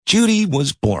Judy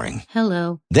was boring.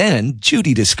 Hello. Then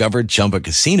Judy discovered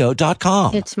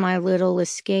ChumbaCasino.com. It's my little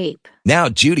escape. Now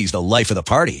Judy's the life of the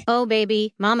party. Oh,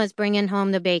 baby, mama's bringing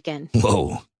home the bacon.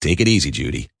 Whoa, take it easy,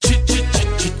 Judy.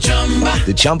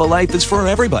 The Chumba life is for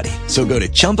everybody. So go to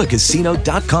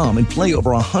ChumbaCasino.com and play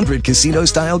over 100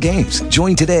 casino-style games.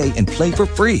 Join today and play for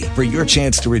free for your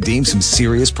chance to redeem some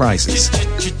serious prizes.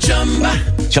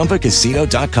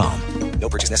 ChumbaCasino.com. No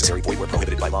purchase necessary. Void where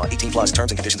prohibited by law. 18 plus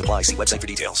terms and conditions apply. See website for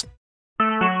details.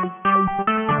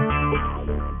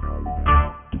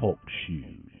 Talk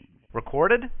shoes.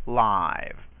 Recorded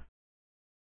live.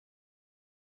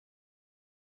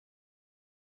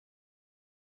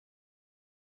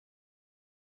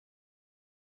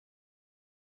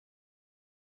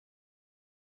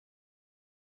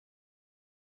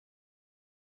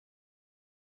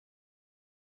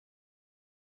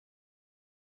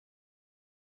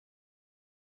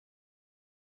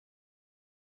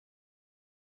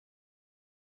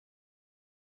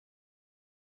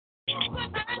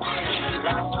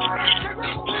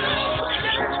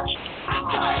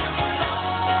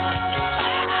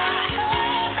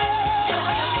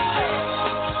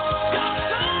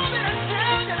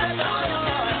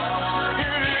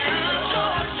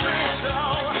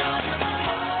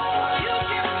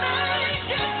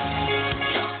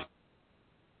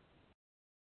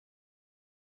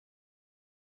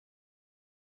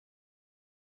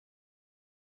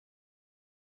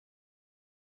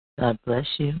 God bless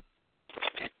you.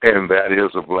 And that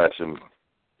is a blessing.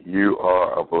 You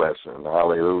are a blessing.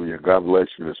 Hallelujah. God bless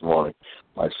you this morning.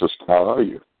 My sister, how are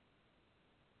you?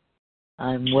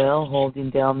 I'm well, holding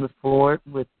down the fort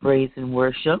with praise and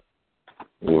worship.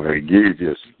 Well, you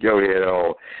just go ahead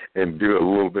on and do a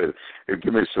little bit.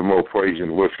 Give me some more praise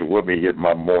and worship. Let me get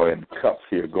my morning cup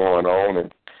here going on.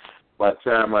 And by the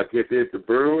time I get into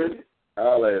brewing,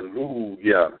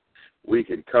 hallelujah, we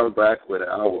can come back with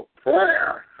our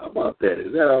prayer. How about that?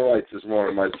 Is that all right this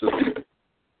morning, my sister?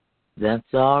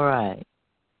 That's all right.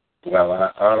 Well,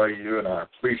 I honor you and I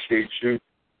appreciate you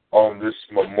on this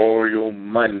Memorial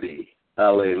Monday.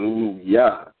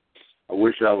 Hallelujah. I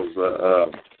wish I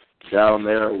was down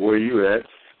there where you at.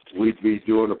 We'd be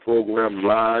doing the program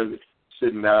live,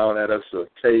 sitting down at us a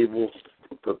table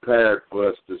prepared for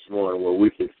us this morning where we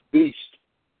can feast.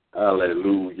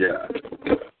 Hallelujah.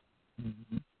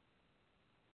 Mm-hmm.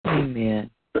 Amen.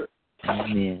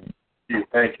 Amen.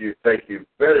 Thank you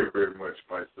very, very much,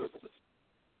 my sister.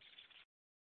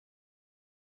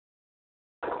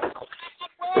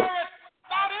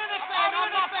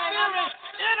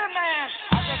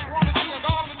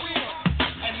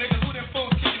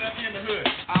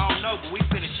 But we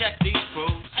finna check these crews.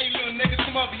 Hey, little niggas,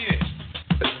 come up here.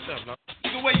 What's up, no?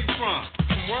 Nigga, where you from?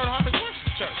 From World Harvest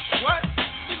Worship Church. What?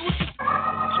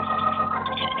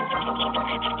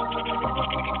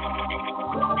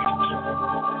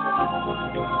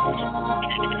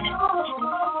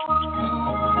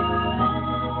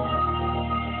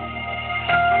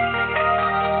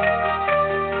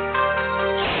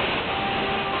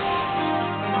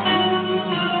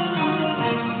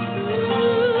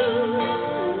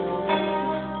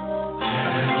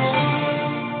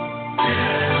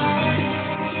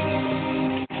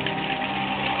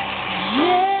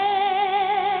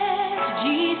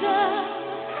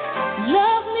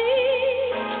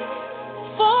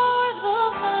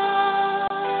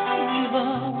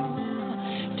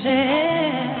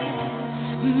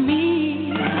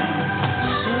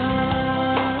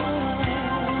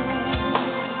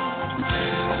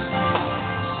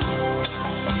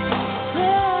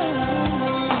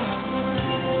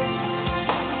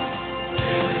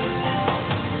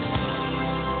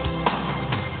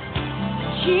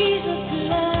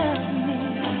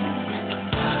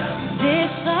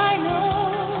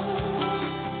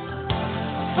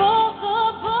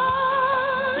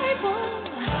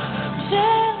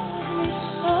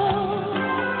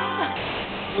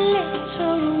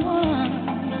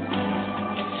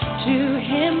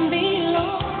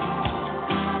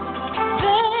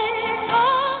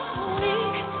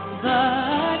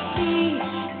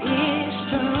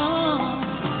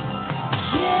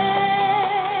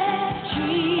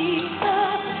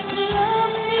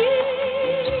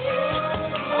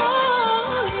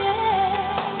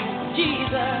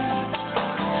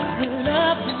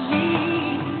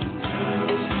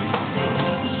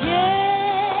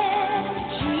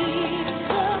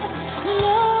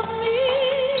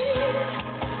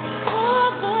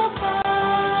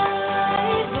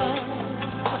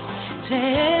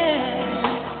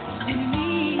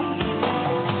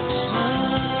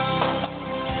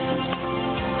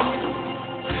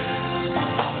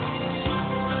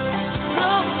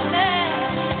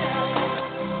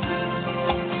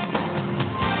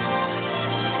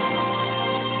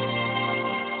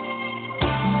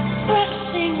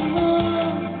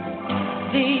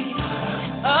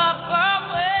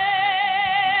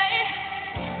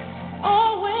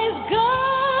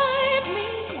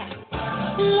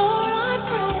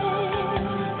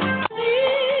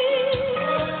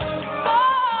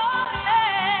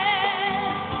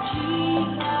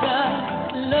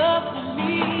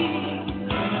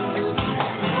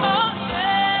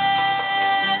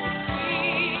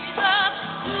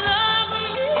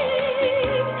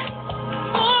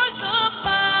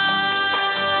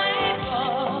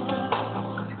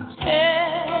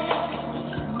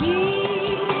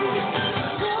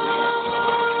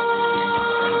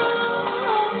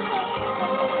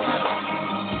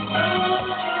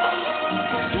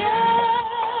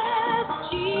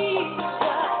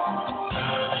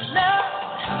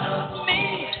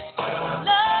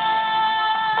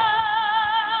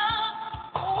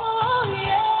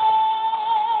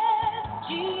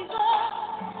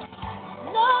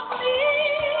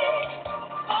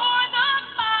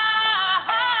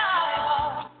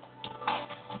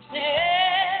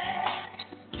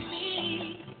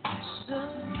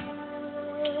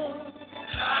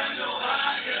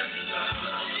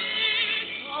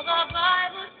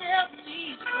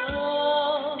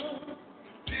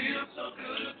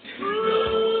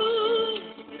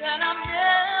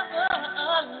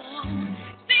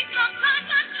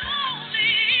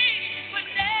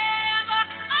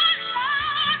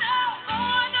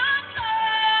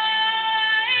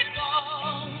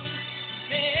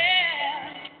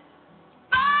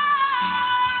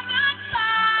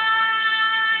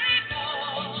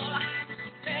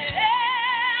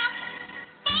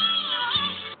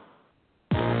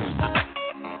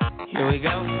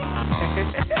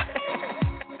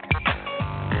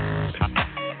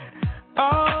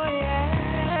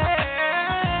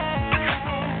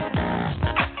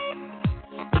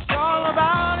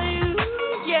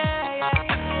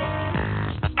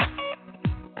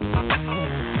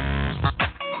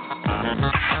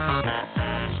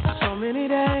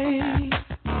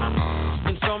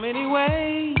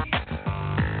 anyway.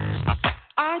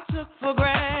 I took for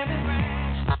granted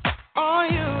all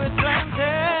you had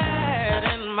planted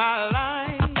in my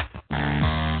life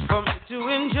for me to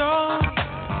enjoy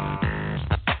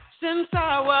since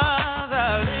I was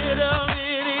a little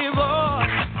bitty boy.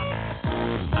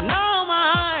 Now my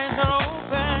eyes are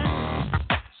open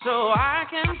so I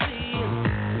can see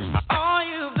all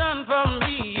you've done for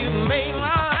me. You made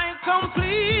my life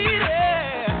complete.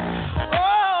 Yeah.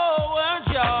 Oh, what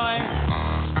joy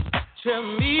to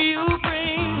me you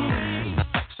bring.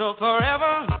 So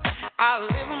forever I'll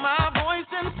lift my voice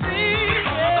and sing.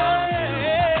 Yeah.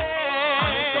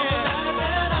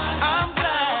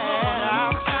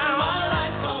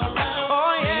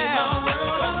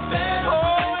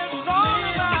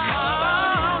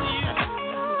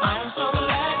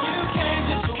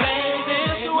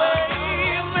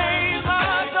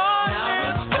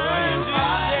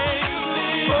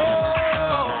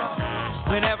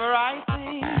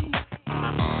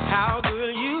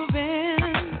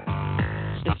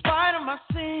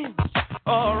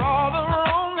 Or all the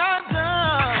wrong I've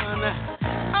done,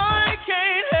 I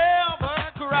can't help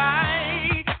but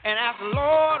cry and ask the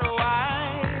Lord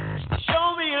why.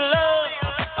 Show me love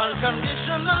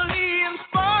unconditionally in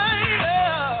spite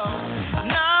of.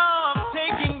 Now I'm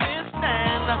taking this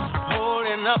stand,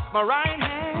 holding up my right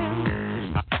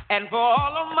hand, and for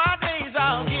all of my days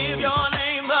I'll give your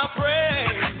name the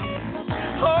praise.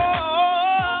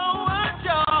 Oh, what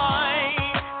joy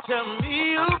to me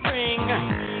you bring.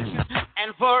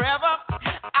 And forever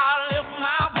I'll lift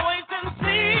my voice and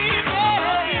sing,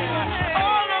 yeah,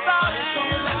 all about you,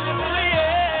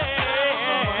 yeah.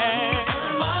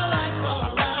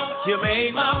 You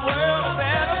made my world a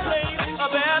better place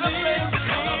to live.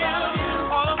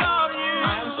 All about you.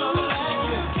 I'm so glad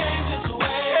you came this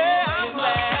way. Yeah, I'm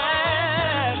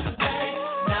glad.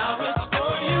 Now it's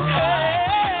for you.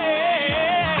 Hey,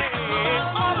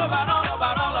 all about.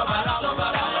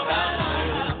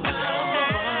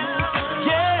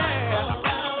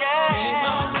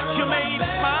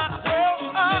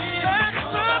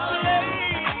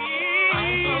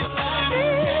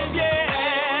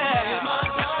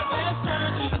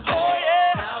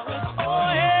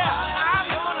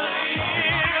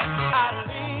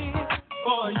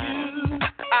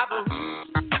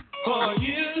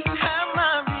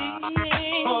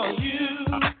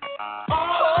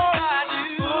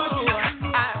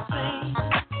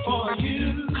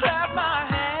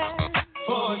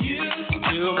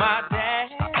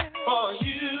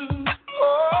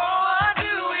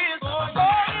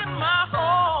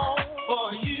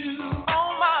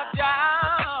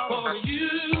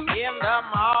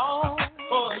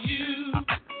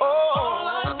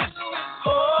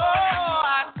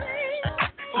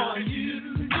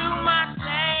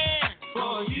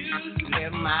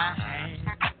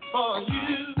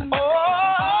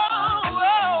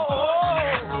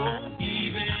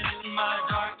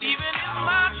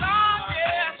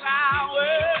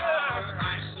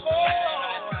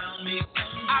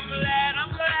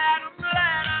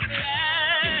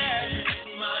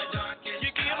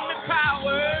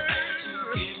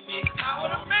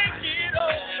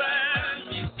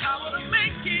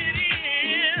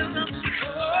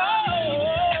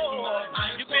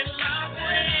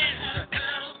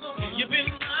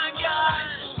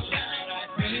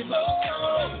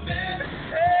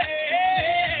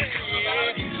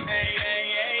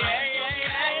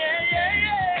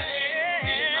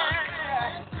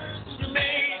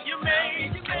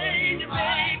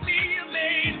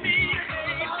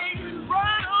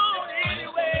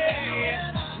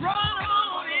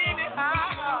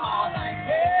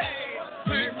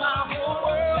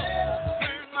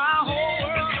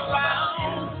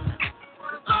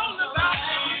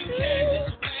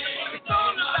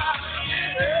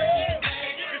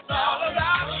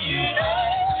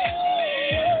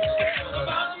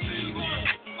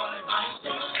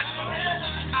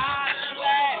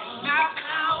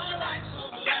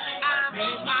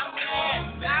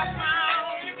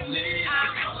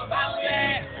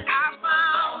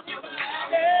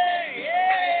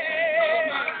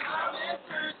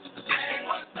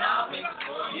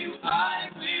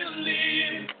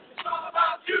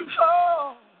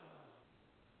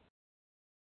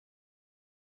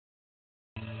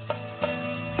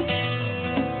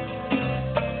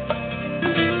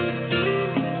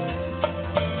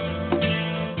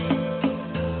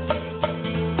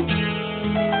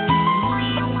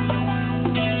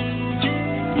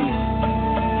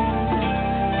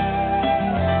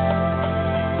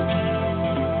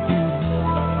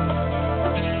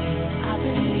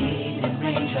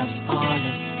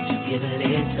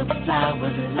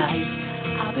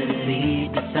 I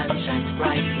believe the sun shines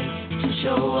brightly to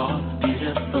show all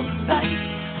beautiful sights.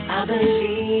 I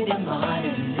believe in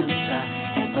Martin Luther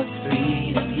and for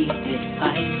freedom he did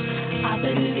fight. I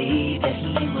believe that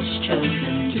he was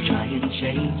chosen to try and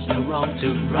change the wrong to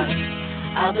right.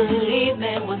 I believe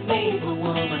man was made for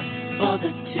woman for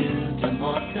the two to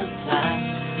multiply.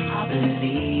 I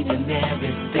believe in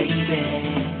Mary's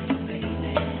baby.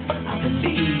 I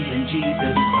believe in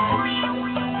Jesus Christ.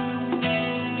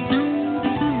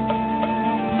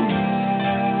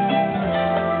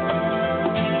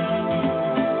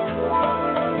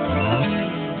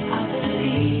 I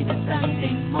believe in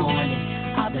Sunday morning.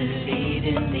 I believe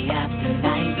in the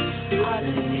afterlife. I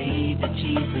believe that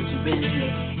Jesus really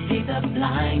gave the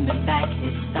blind man back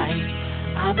his sight.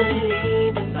 I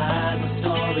believe in Bible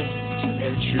stories, to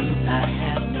their truth I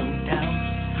have no doubt.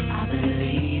 I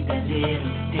believe that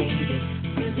little David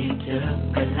really took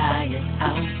Goliath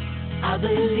out. I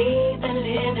believe that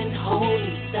living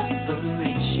holy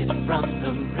separation from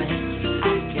the rest.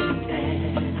 I can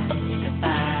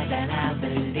testify that I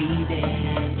believe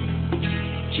in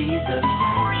Jesus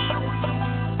Christ.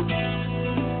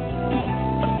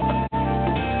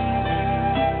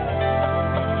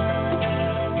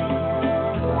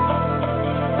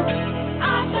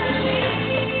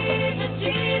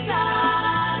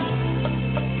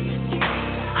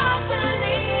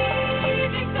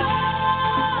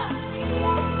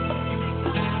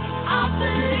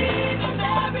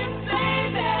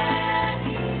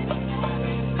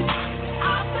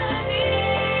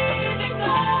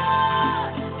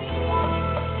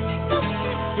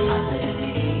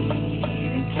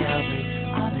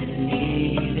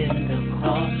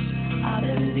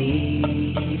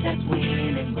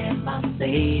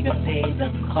 Savior paid the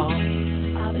cost.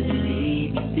 I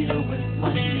believe He's still with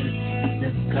wonders. He's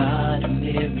the God of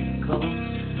miracles.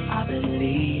 I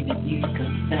believe if you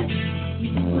confess,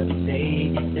 you will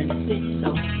save your sins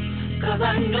so. 'Cause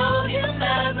I know Him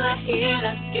as a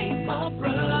healer, gave my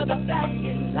brother back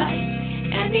in life.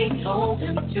 And He told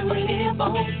him to live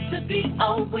on, to be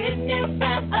a witness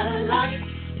and a light.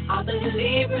 I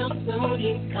believe real soon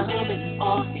He's coming,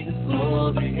 all His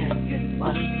glory and His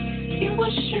might. He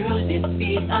will surely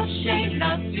be ashamed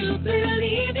not to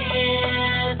believe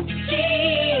in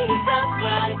Jesus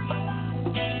Christ.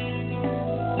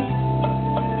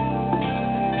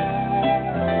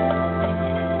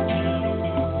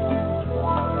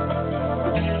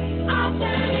 I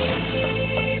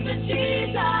believe in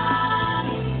Jesus.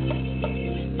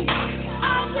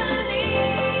 I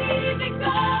believe in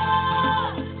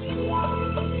God.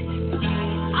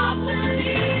 I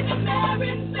believe in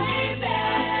Mary's baby.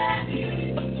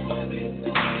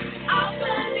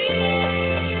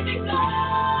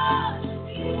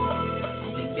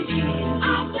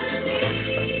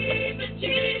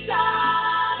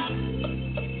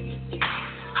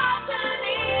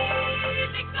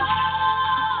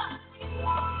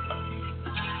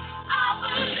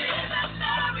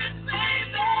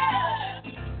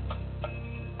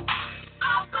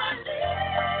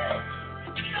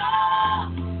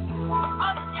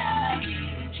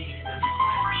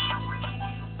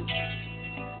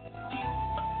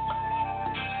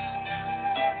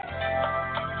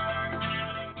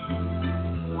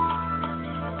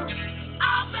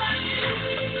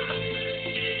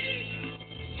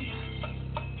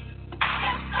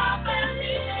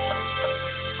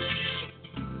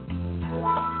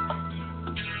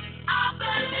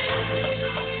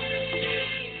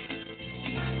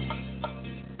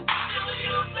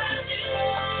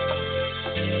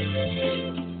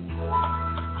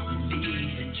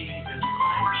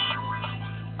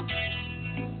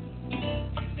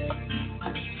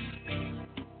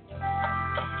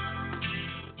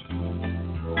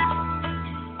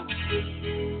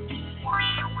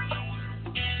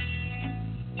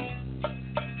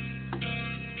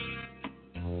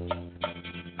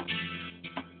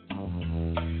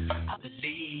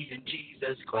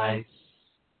 Christ.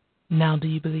 Now do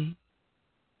you believe?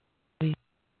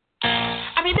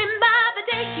 I remember the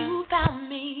day you found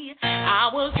me. I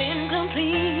was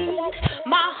incomplete.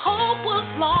 My hope was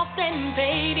lost and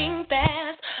fading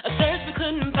fast. A search we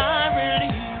couldn't find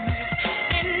relief.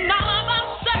 And all of a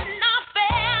sudden I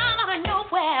fell out of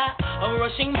nowhere. A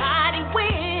rushing mighty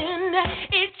wind.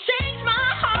 It changed my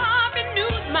heart,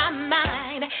 renewed my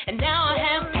mind. And now I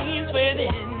have peace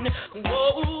within.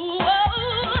 Whoa.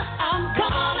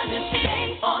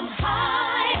 On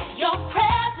high, your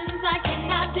presence I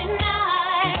cannot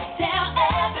deny. Tell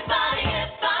everybody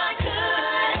if I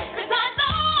could, 'cause I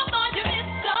know, Lord, you've been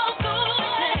so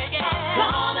good. Yeah.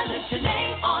 Gonna lift your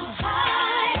name on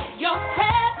high. Your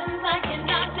presence I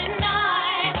cannot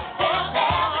deny. Tell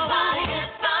everybody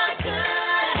if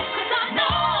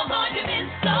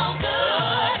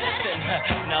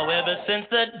Since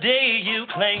the day you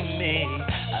claimed me,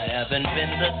 I haven't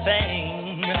been the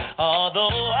same.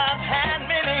 Although I've had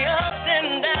many ups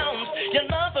and downs, your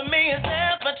love for me has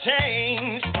never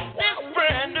changed. This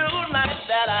brand new life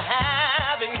that I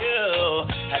have in you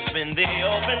has been the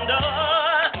open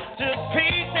door to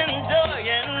peace and joy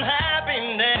and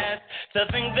happiness. To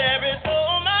think there is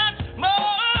so much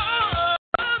more.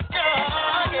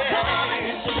 Yeah.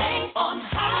 On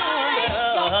high, your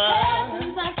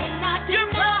presence I cannot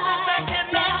deny.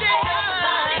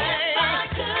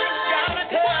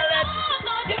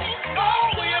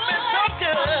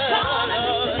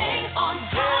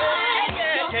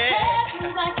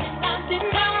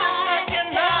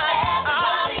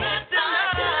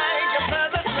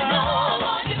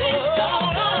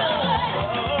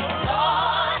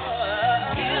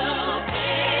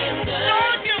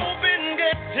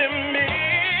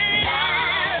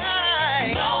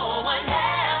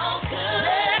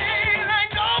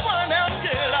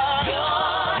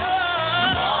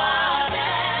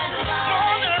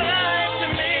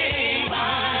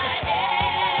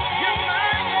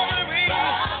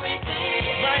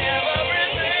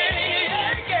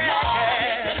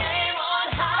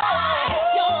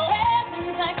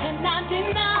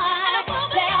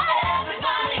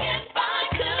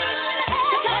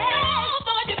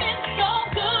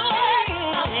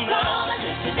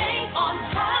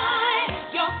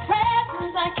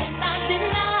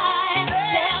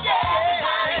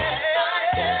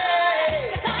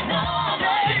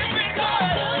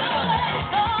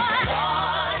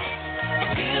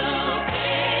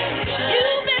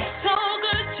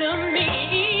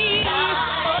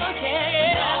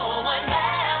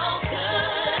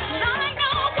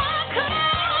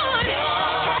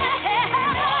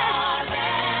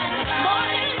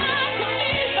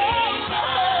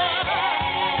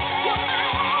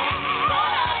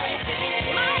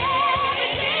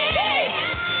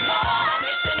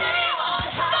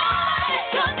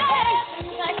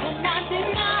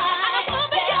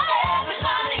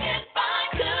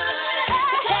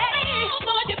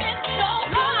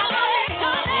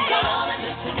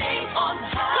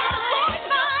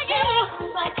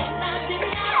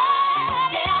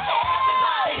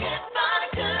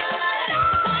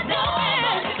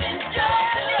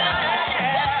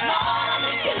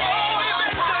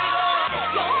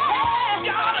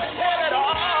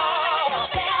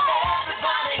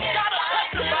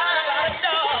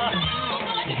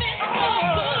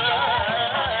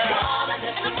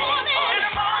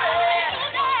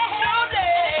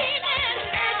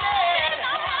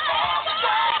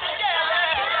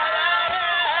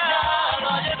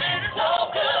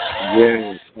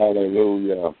 Yes,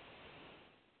 hallelujah.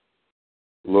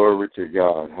 Glory to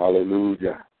God.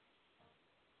 Hallelujah.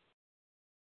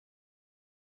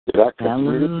 Did I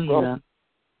Hallelujah.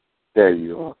 There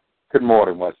you are. Good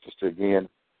morning, my sister, again.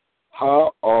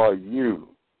 How are you?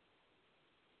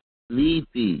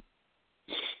 Sleepy.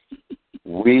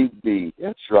 We be.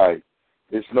 That's right.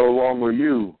 It's no longer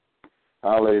you.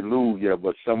 Hallelujah.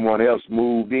 But someone else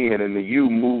moved in, and the you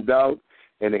moved out,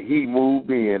 and the he moved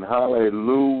in.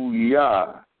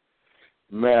 Hallelujah.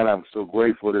 Man, I'm so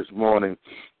grateful this morning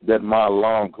that my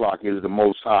alarm clock is the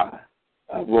Most High.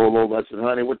 I roll over. I said,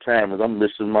 honey, what time is it? I'm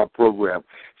missing my program.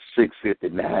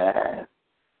 6:59.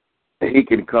 He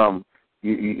can come.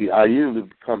 I usually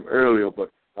come earlier,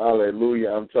 but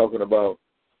hallelujah, I'm talking about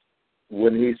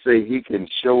when he say he can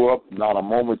show up, not a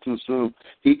moment too soon.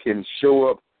 He can show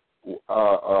up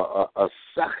a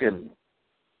second,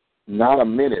 not a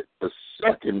minute, a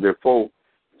second before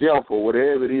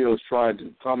whatever it is trying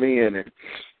to come in and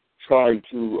trying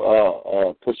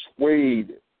to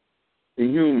persuade the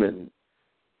human.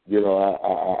 You know,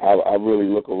 I really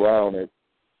look around at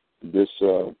this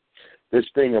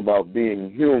thing about being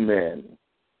human,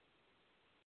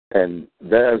 and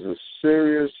there's a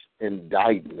serious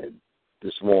indictment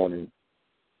this morning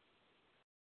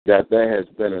that there has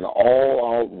been an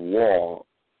all-out war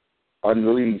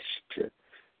unleashed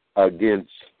against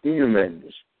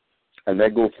humans, and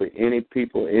that goes for any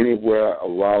people anywhere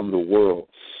around the world.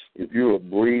 If you are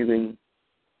breathing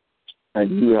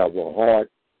and you have a heart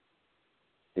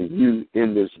and you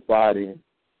in this body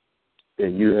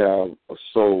and you have a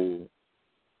soul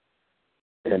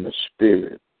and a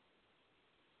spirit,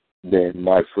 then,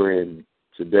 my friend,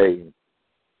 today,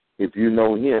 if you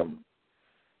know him,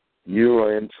 you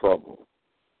are in trouble.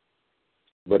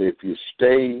 But if you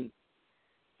stay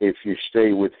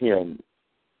with him,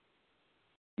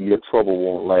 your trouble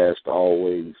won't last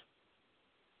always.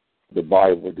 The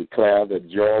Bible declares that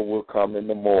joy will come in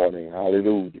the morning.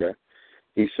 Hallelujah.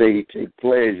 He said he take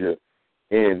pleasure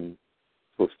in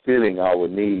fulfilling our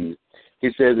needs. He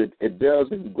says it does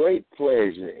him great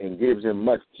pleasure and gives him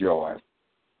much joy.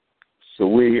 So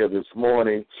we're here this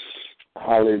morning.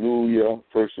 Hallelujah.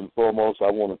 First and foremost, I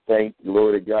want to thank,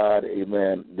 glory to God,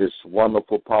 amen, this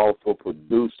wonderful, powerful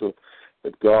producer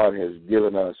that God has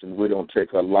given us, and we don't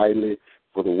take her lightly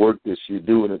for the work that she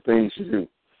do and the things she do.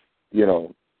 You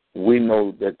know, we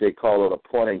know that they call it a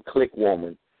point-and-click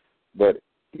woman, but,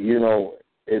 you know,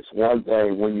 it's one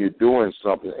thing when you're doing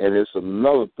something, and it's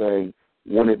another thing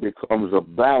when it becomes a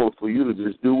battle for you to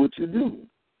just do what you do.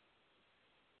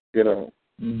 You know,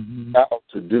 how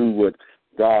to do what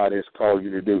God has called you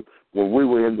to do. When we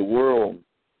were in the world,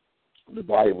 the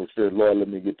Bible said, Lord, let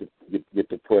me get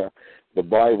the prayer. The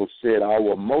Bible said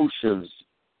our emotions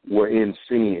were in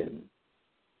sin.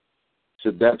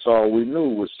 So that's all we knew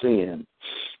was sin.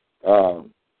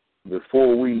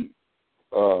 Before we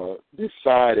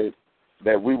decided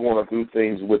that we want to do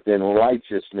things within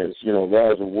righteousness, you know,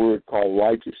 there's a word called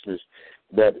righteousness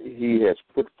that he has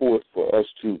put forth for us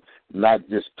to not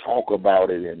just talk about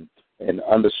it and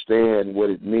understand what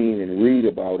it means and read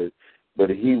about it, but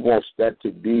he wants that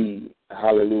to be,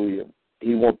 hallelujah,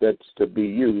 he wants that to be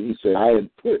you. He said, I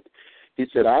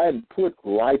am put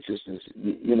righteousness.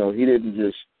 You know, he didn't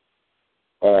just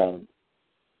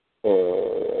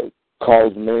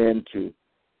cause man to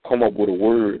come up with a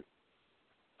word,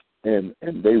 and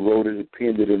they wrote it and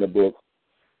penned it in a book,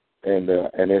 and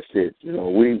that's it. You know,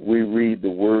 we read the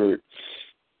word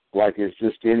like it's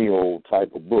just any old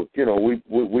type of book. You know, we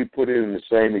put it in the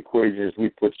same equation as we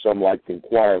put something like the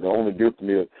Inquirer. The only difference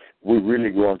is we really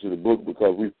go into the book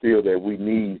because we feel that we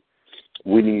need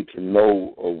to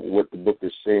know what the book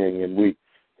is saying, and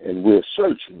we're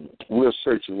searching. We're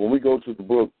searching. When we go to the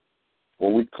book,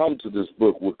 when we come to this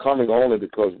book, we're coming only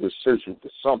because we're searching for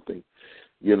something,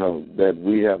 you know, that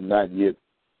we have not yet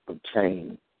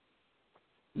obtained.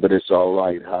 But it's all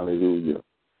right. Hallelujah.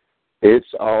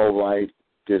 It's all right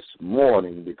this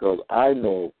morning because I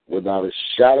know without a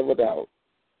shadow of a doubt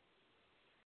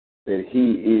that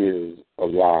he is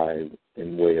alive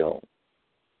and well.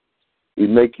 He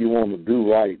make you want to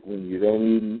do right when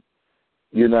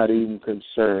you're not even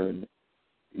concerned.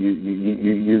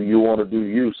 You want to do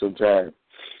you sometimes.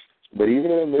 But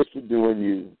even in the midst of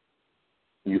doing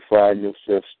you find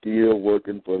yourself still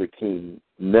working for the King.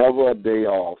 Never a day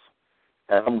off.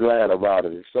 And I'm glad about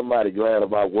it. Is somebody glad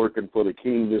about working for the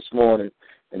King this morning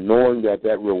and knowing that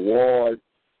reward,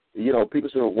 you know, people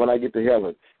say, when I get to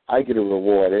heaven, I get a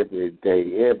reward every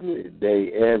day, every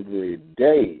day, every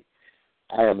day.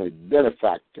 I am a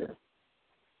benefactor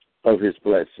of his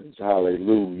blessings.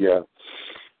 Hallelujah.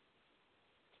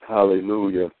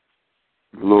 Hallelujah.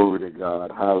 Glory to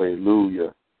God.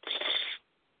 Hallelujah.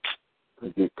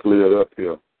 Let's get cleared up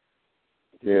here.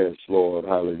 Yes, Lord.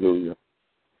 Hallelujah.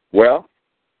 Well,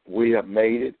 we have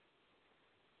made it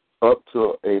up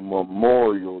to a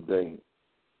Memorial Day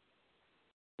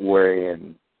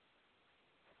wherein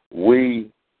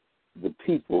we, the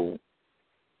people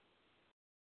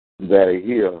that are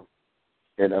here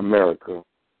in America,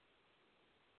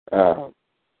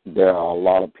 there are a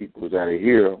lot of people that are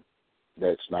here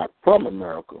that's not from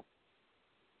America,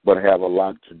 but have a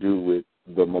lot to do with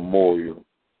the memorial.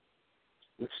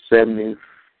 The 71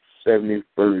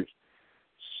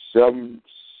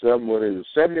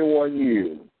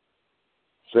 years.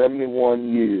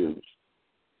 71 years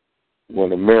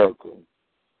when America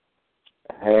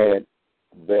had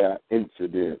their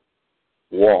incident,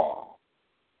 war,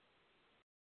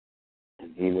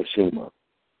 in Hiroshima.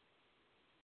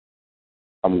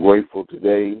 I'm grateful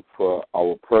today for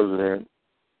our president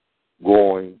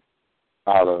going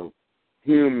out of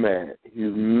humanity.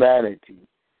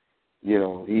 You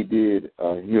know, he did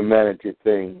a humanity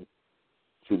thing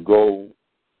to go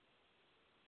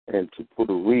and to put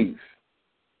a wreath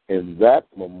in that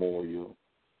memorial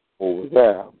over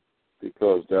there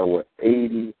because there were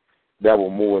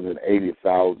more than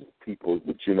 80,000 people,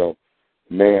 but you know,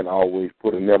 man always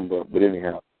put a number, but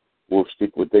anyhow, we'll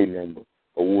stick with their number.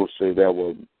 But we'll say there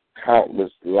were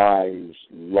countless lives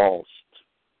lost,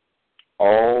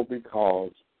 all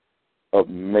because of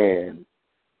man.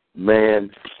 Man,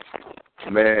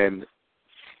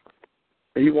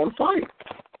 he wants to fight.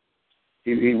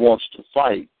 He wants to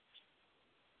fight.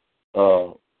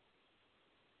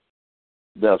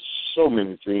 There's so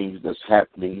many things that's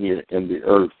happening here in the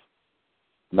earth,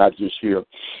 not just here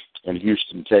in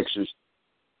Houston, Texas,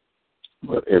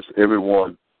 but if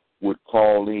everyone would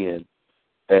call in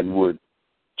and would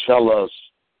tell us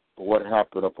what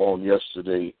happened upon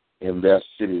yesterday in that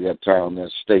city, that town,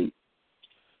 that state,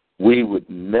 we would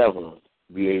never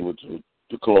be able to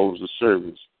close the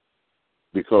service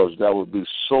because there would be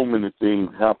so many things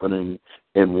happening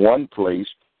in one place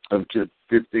until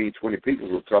 15, 20 people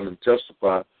will come and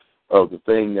testify of the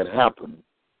thing that happened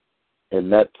in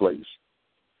that place.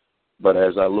 But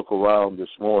as I look around this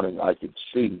morning, I can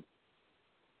see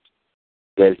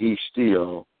that he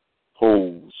still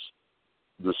holds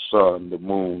the sun, the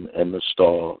moon, and the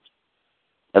stars.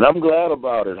 And I'm glad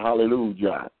about it.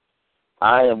 Hallelujah.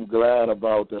 I am glad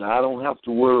about that. I don't have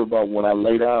to worry about when I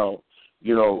lay down,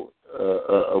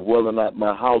 whether or not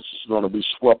my house is going to be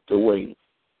swept away.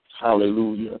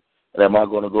 Hallelujah. And am I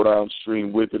going to go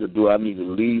downstream with it, or do I need to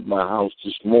leave my house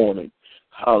this morning?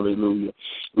 Hallelujah.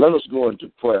 Let us go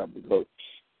into prayer, because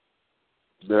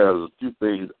there's a few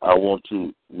things I want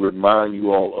to remind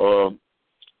you all of,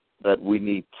 that we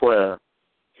need prayer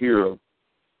here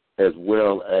as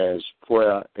well as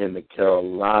prayer in the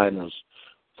Carolinas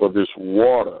for this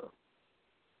water.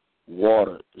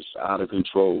 Water is out of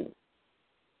control.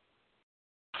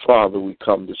 Father, we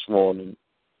come this morning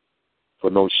for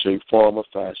no shape, form, or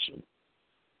fashion,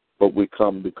 but we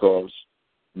come because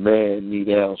man need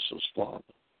answers, Father.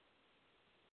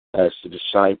 As the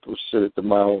disciples sit at the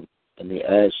mount and they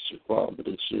asked you, Father,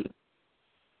 they said,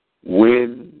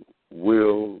 when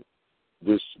will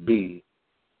this be,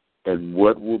 and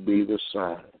what will be the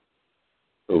sign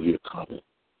of your coming?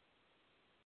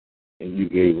 And you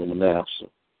gave them an answer.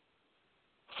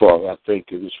 Father, I thank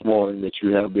you this morning that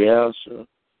you have the answer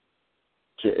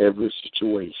to every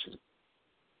situation.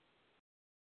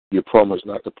 You promise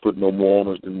not to put no more on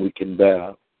us than we can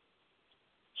bear.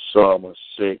 Some are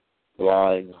sick,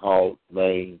 blind, halt,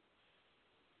 lame.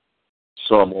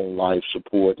 Some on life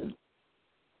support, and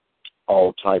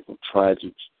all type of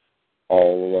tragedies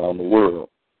all around the world.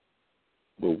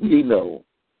 But we know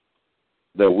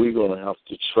that we're going to have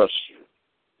to trust you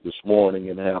this morning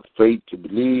and have faith to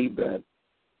believe that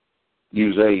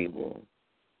you're able.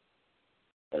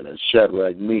 And as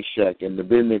Shadrach, Meshach, and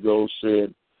Abednego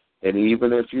said, and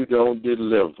even if you don't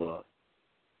deliver,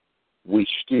 we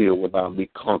still will not be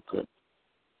conquered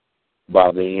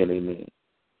by the enemy.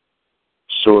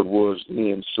 So it was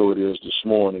then, so it is this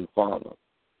morning, Father.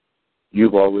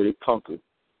 You've already conquered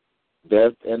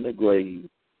death and the grave.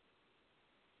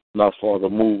 Now, Father,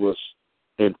 move us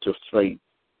into faith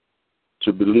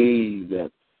to believe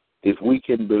that if we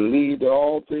can believe that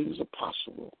all things are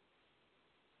possible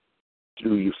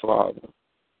through you, Father,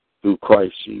 through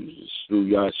Christ Jesus, through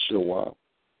Yahshua,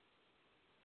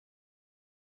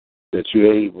 that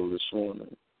you're able this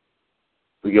morning.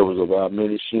 Forgive us of our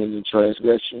many sins and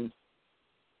transgressions.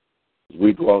 As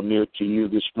we draw near to you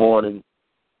this morning,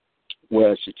 we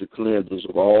ask you to cleanse us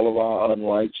of all of our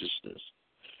unrighteousness.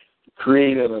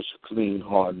 Create in us a clean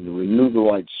heart and renew the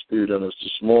right spirit in us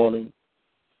this morning,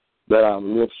 that our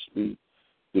lips be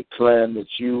declaring that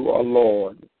you are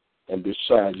Lord, and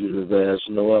beside you there is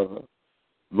no other.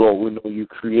 Lord, we know you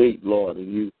create, Lord,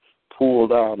 and you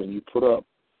pulled out and you put up.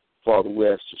 Father, we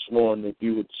ask this morning that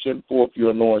you would send forth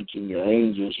your anointing, your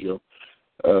angels, your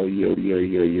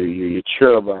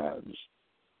cherubims,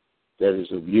 that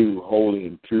is of you, holy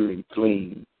and pure and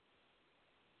clean.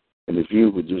 And if you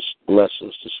would just bless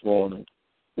us this morning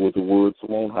with the word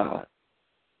from on high,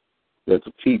 that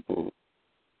the people,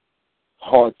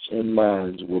 hearts and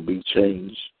minds will be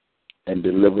changed and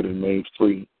delivered and made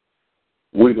free.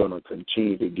 We're going to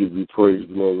continue to give you praise,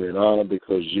 glory, and honor,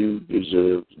 because you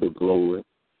deserve the glory.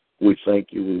 We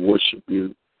thank you. We worship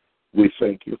you. We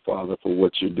thank you, Father, for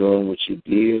what you're doing, what you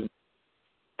did,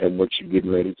 and what you're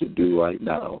getting ready to do right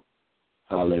now.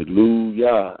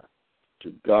 Hallelujah.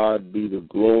 To God be the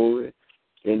glory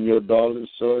in your darling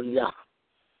Son, Yah,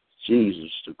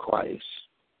 Jesus the Christ.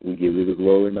 We give you the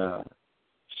glory now.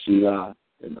 Selah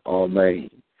and Amen.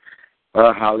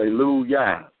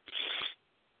 Hallelujah.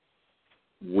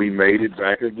 We made it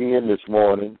back again this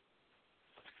morning.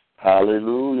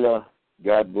 Hallelujah.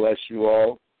 God bless you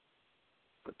all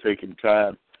for taking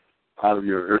time out of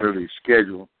your early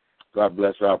schedule. God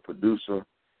bless our producer,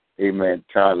 amen,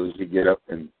 Tyler, to get up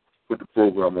and put the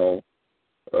program on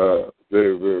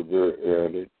very, very, very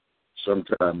early,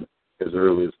 sometime as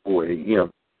early as 4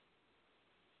 a.m.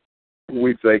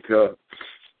 We thank her,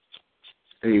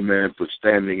 amen, for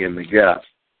standing in the gap.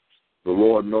 The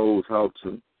Lord knows how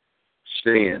to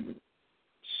stand,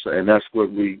 and that's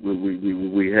what we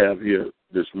have here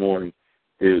this morning.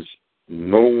 Is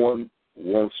no one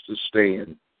wants to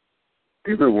stand.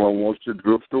 Everyone wants to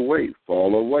drift away,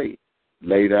 fall away,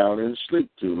 lay down and sleep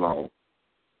too long,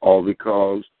 all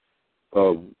because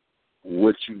of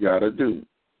what you got to do.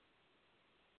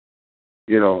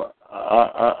 You know,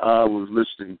 I was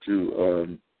listening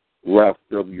to Ralph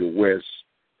W. West,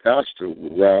 Pastor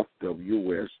Ralph W.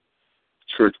 West,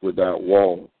 Church Without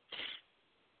Walls,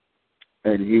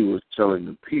 and he was telling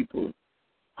the people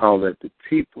how that the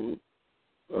people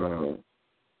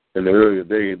in the earlier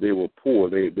days, they were poor.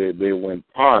 They were in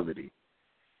poverty.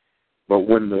 But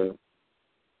when the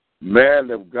man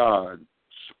of God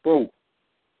spoke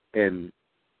and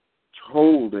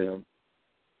told them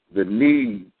the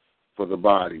need for the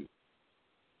body,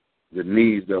 the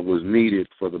needs that was needed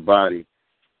for the body,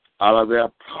 out of their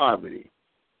poverty,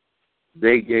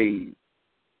 they gave.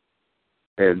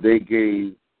 And they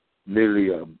gave nearly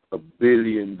 $1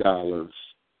 billion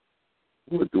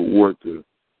worth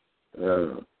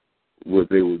of what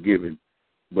they were given,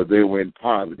 but they were in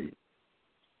poverty.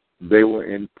 They were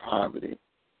in poverty,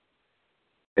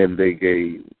 and they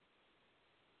gave.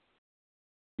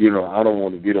 You know, I don't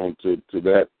want to get on to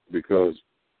that because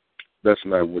that's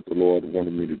not what the Lord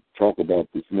wanted me to talk about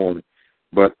this morning.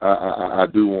 But I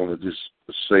do want to just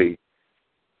say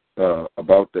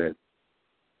about that.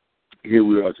 Here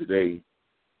we are today.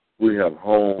 We have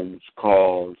homes,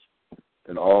 cars,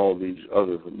 and all these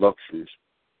other luxuries.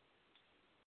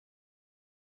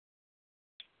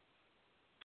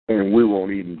 And we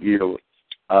won't even give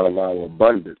out of our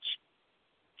abundance,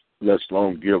 let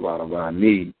alone give out of our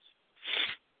needs.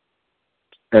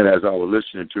 And as I was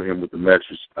listening to him with the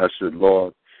message, I said,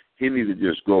 Lord, he needed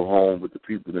to just go home with the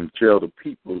people and tell the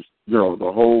people, you know,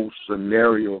 the whole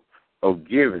scenario of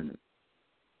giving.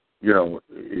 You know,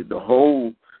 the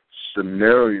whole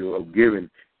scenario of giving,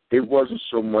 it wasn't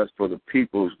so much for the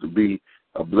people to be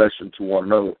a blessing to one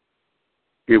another.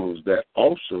 It was that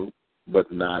also,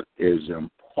 but not as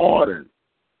important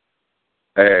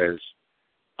as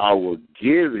our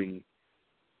giving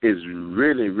is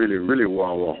really, really, really where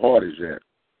our heart is at.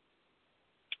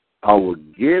 Our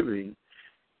giving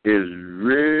is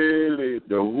really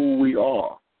who we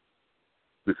are,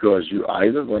 because you're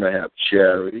either going to have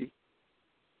charity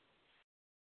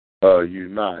or you're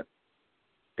not.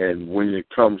 And when it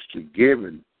comes to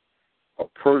giving, a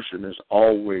person is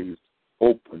always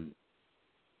open,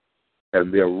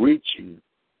 and they're reaching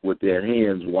with their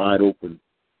hands wide open.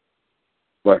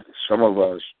 But some of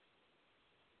us,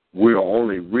 we're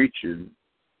only reaching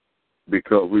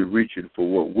because we're reaching for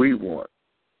what we want.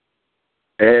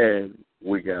 And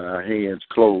we got our hands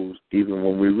closed even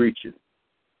when we're reaching,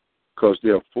 because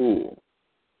they're full.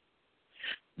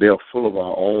 They're full of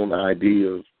our own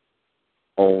ideas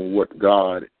on what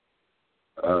God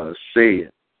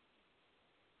said.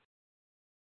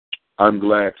 I'm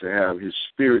glad to have his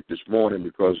spirit this morning,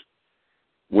 because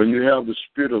when you have the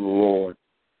Spirit of the Lord,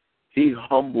 he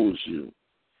humbles you.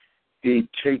 He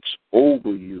takes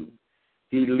over you.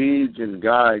 He leads and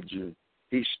guides you.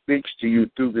 He speaks to you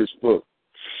through this book.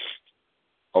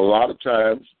 A lot of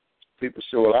times, people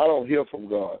say, well, I don't hear from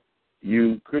God.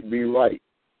 You could be right.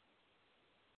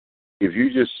 If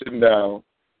you just sit down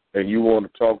and you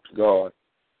want to talk to God,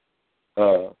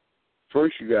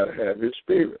 first you got to have his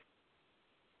spirit.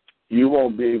 You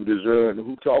won't be able to discern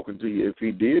who's talking to you if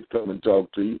he did come and talk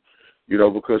to you, you know,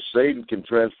 because Satan can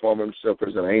transform himself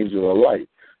as an angel of light.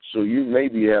 So you may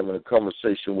be having a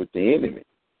conversation with the enemy.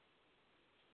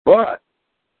 But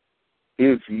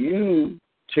if you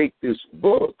take this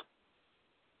book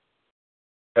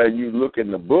and you look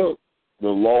in the book, the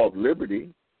law of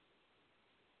liberty,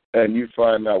 and you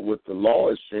find out what the law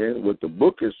is saying, what the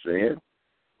book is saying,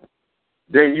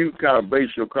 then you kind of base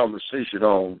your conversation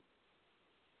on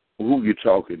who you're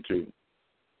talking to,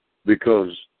 because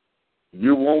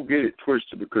you won't get it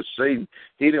twisted, because Satan,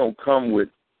 he don't come with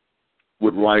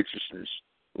righteousness.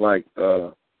 Like,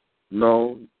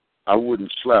 no, I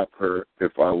wouldn't slap her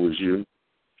if I was you.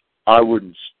 I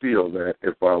wouldn't steal that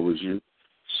if I was you.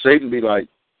 Satan be like,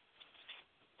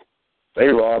 they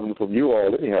robbing from you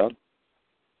all anyhow.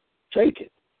 Take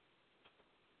it.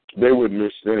 They wouldn't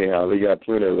miss it anyhow. They got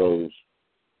plenty of those.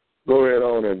 Go ahead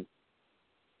on and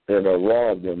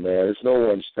rob them, man. There's no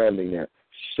one standing there.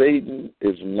 Satan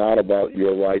is not about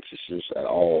your righteousness at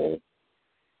all.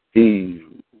 He's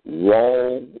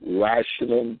wrong,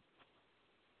 rational,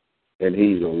 and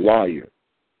he's a liar.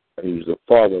 And he's the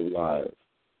father of lies.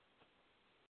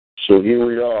 So here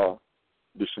we are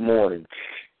this morning.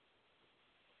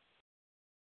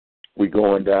 We're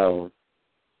going down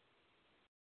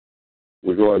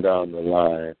the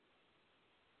line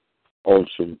on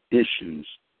some issues.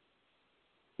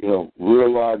 You know,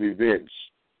 real live events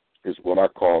is what I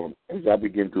call them. As I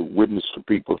begin to witness to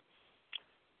people,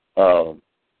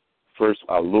 first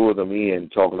I lure them in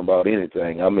talking about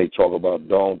anything. I may talk about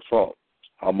Donald Trump,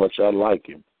 how much I like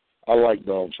him. I like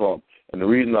Donald Trump. And the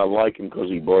reason I like him because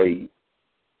he's brave.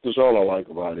 That's all I like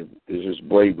about him, is his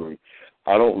bravery.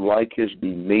 I don't like his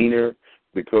demeanor,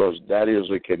 because that is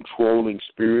a controlling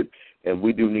spirit, and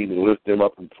we do need to lift him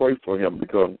up and pray for him,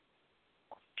 because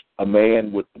a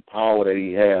man with the power that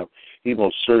he has, he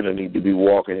most certainly need to be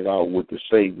walking it out with the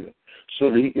Savior so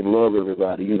that he can love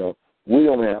everybody. You know, we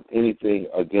don't have anything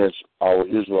against our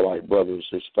Israelite brothers,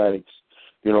 Hispanics.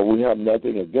 You know, we have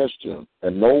nothing against them,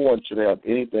 and no one should have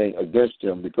anything against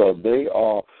them because they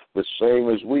are the same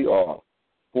as we are,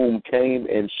 whom came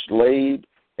enslaved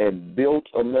and built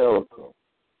America.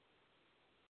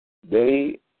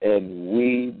 They and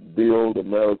we build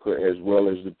America as well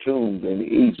as the tombs in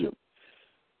Egypt.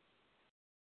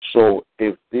 So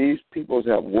if these peoples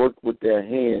have worked with their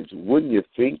hands, wouldn't you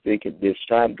think it's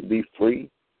time to be free?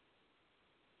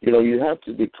 You know, you have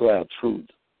to declare truth,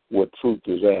 what truth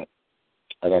is at.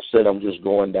 And I said I'm just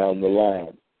going down the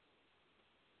line.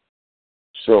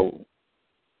 So,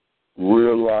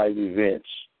 real life events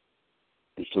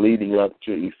is leading up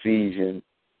to Ephesians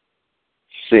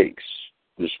 6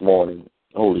 this morning.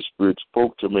 The Holy Spirit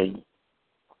spoke to me.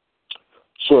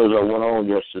 So as I went on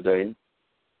yesterday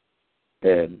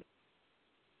and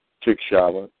took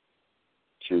shower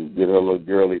to get her little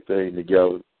girly thing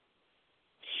together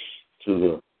to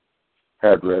the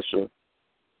hairdresser,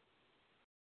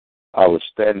 I was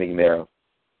standing there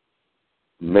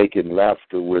making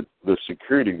laughter with the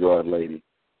security guard lady,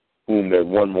 whom that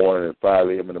one morning at 5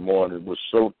 a.m. in the morning was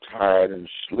so tired and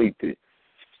sleepy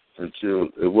until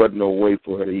there wasn't no way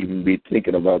for her to even be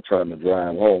thinking about trying to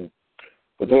drive home.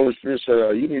 But the Holy Spirit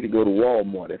said, you need to go to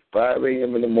Walmart at 5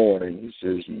 a.m. in the morning. He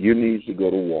says, you need to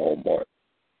go to Walmart.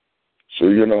 So,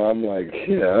 you know, I'm like,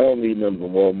 yeah, I don't need nothing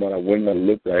from Walmart. I went and I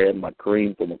looked. I had my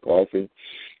cream for my coffee.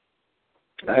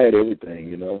 I had everything,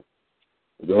 you know.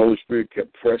 The Holy Spirit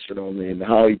kept pressing on me, and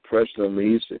how he pressed on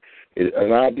me, he said,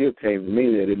 an idea came to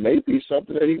me that it may be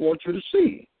something that he wants you to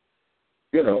see,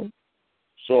 you know.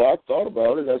 So I thought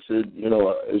about it. I said, you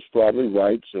know, it's probably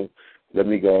right, so let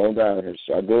me go on down here.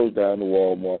 So I goes down to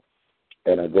Walmart,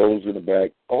 and I goes in the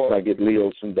back. Oh, and I get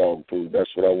Leo some dog food. That's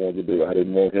what I wanted to do. I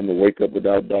didn't want him to wake up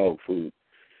without dog food.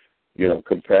 You know,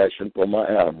 compassion for my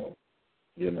animal,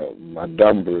 you know, my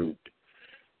dumb brood.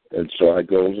 And so I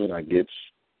goes and I gets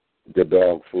the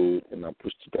dog food, and I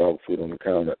put the dog food on the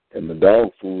counter. And the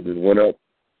dog food went up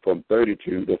from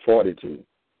 32 to 42.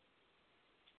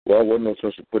 Well, I wasn't no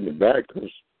sense of putting it back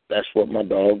because that's what my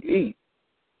dog eat.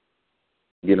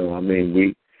 You know, I mean,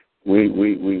 we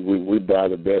buy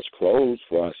the best clothes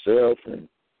for ourselves, and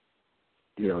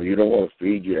you know, you don't want to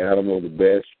feed your animal the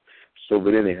best. So,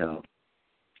 but anyhow,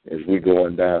 as we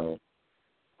going down,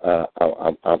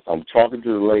 I'm talking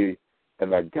to the lady,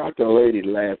 and I got the lady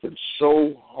laughing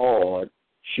so hard.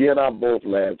 She and I both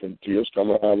laughing, tears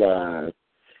coming out of our eyes.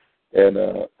 And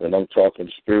I'm talking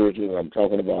spiritual. I'm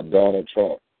talking about Donald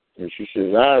Trump. And she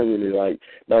says, I really like.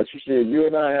 Now, she said, you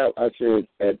and I have, I said,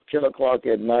 at 10 o'clock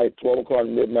at night, 12 o'clock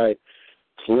midnight,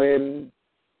 Clinton,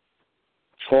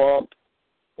 Trump,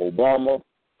 Obama,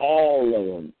 all of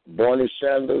them, Bernie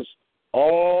Sanders,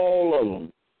 all of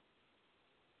them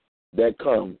that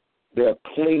come, they're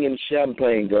clinging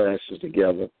champagne glasses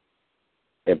together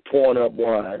and pouring up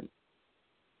wine.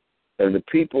 And the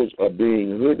peoples are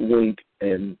being hoodwinked.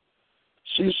 And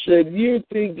she said, you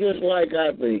think just like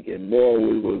I think. And boy,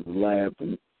 we was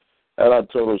laughing. And I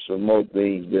told her some more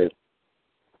things that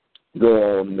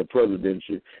go on in the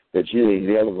presidency that you ain't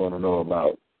ever going to know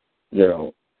about. You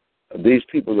know, these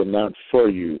people are not for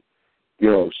you.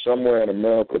 You know, somewhere in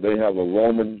America they have a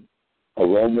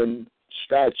Roman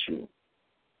statue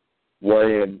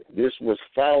wherein this was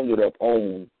founded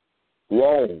upon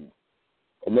Rome.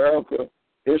 America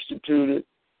instituted,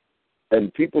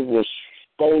 and people were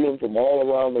stolen from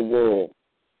all around the world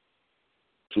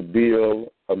to build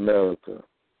America.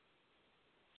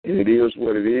 And it is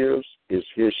what it is. It's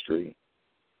history.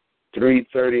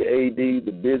 330 A.D.,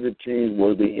 the Byzantines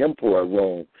were the emperor of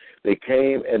Rome. They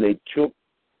came and they took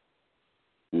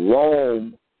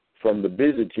Rome from the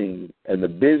Byzantines, and the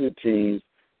Byzantines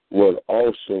were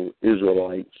also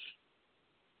Israelites.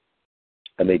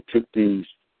 And they took these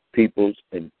peoples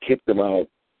and kicked them out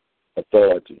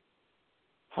authority.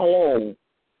 How long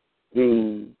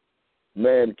do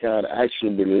mankind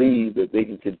actually believe that they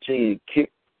can continue to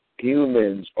kick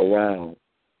humans around?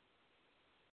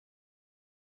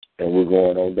 And we're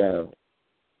going on down.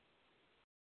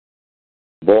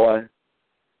 Boy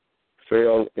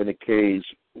fell in a cage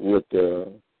with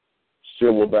the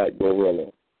silverback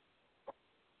gorilla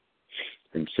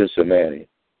in Cincinnati.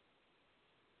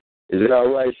 Is it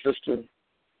all right, sister?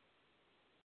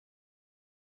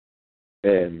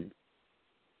 And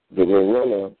the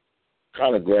gorilla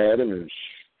kind of grabbed him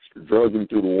and drug him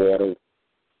through the water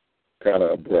kind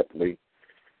of abruptly.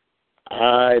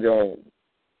 I don't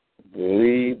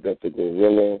believe that the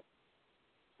gorilla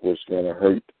was going to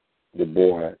hurt the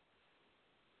boy.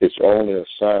 It's only a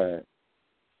sign.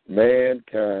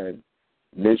 Mankind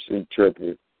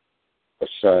misinterpret a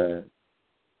sign.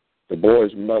 The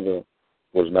boy's mother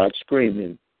was not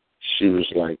screaming. She was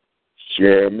like,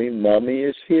 Jeremy, Mommy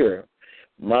is here.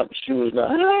 She was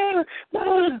not,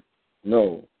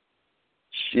 No.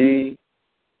 She,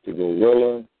 the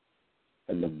gorilla,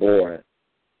 and the boy,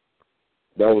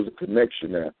 that was a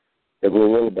connection there. The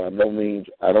gorilla, by no means,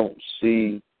 I don't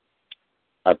see.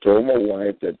 I told my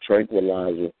wife that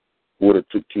tranquilizer would have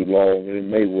took too long,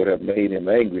 and it would have made him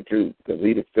angry too, because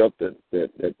he'd have felt that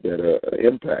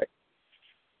impact.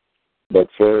 But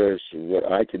far as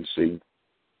what I can see,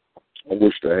 I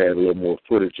wish I had a little more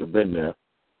footage of been there.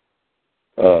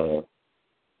 The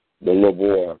little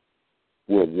boy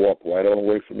would walk right on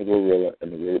away from the gorilla,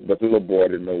 but the little boy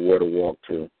didn't know where to walk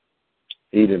to.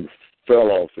 He then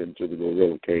fell off into the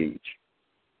gorilla cage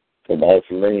from off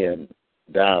land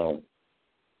down.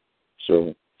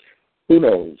 So who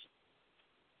knows?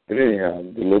 But anyhow,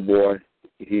 the little boy,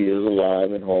 he is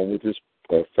alive and home with his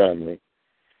family,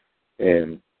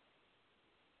 and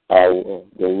our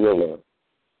gorilla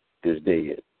is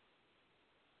dead.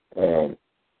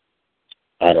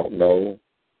 I don't know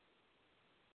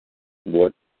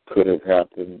what could have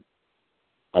happened.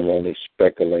 I'm only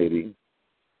speculating.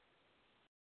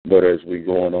 But as we're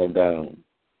going on down,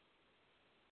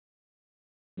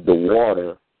 the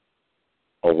water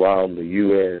around the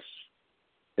U.S.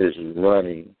 is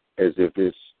running as if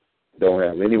it's don't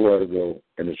have anywhere to go,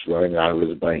 and it's running out of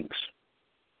its banks.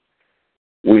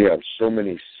 We have so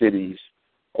many cities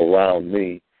around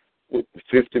me, with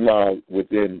 50 miles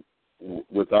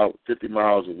without 50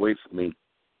 miles away from me.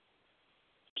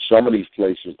 Some of these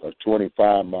places are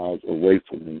 25 miles away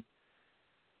from me.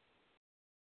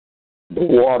 The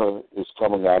water was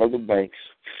coming out of the banks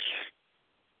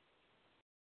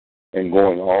and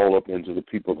going all up into the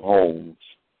people's homes.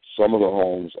 Some of the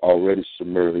homes already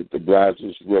submerged. The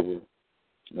Brazos River.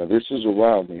 Now, this is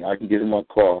around me. I can get in my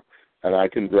car and I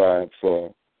can drive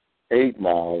for 8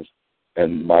 miles,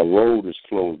 and my road is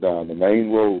closed down. The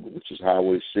main road, which is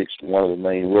Highway 6, one of the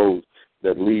main roads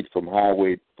that lead from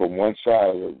one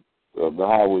side of the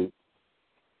highway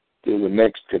to the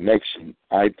next connection,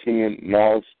 I-10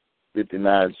 North,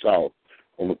 59 South.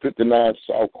 On the 59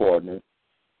 South corner,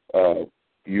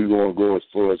 you're going to go as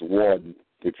far as Warden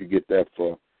if you get that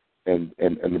far. And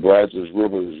the Brazos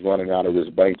River is running out of its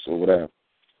banks over there.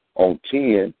 On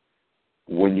 10,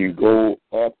 when you go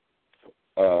up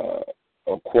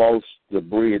across the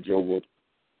bridge over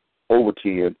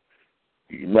 10,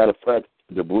 matter of fact,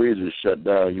 the bridge is shut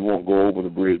down. You won't go over the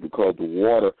bridge because the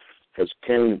water has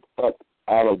came up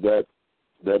out of that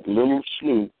little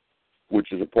slough,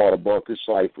 which is a part of Barker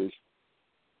Cyphers,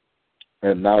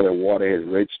 and now that water has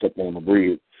reached up on the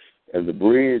bridge. And the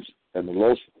bridge and the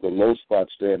low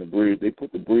spots there in the bridge, they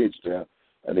put the bridge down,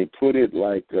 and they put it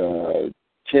like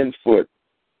 10 foot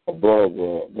above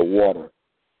the water.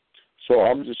 So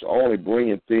I'm just only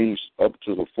bringing things up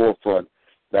to the forefront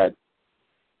that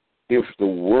if the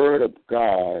Word of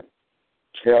God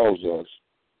tells us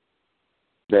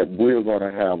that we're going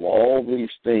to have all these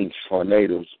things,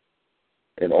 tornadoes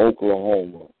in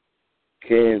Oklahoma,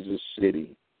 Kansas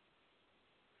City.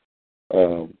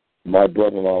 My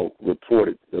brother-in-law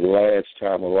reported the last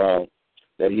time around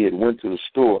that he had went to the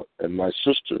store, and my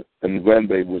sister and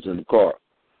grandbaby was in the car.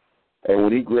 And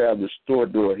when he grabbed the store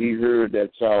door, he heard that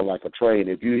sound like a train.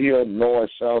 If you hear a noise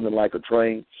sounding like a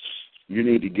train, you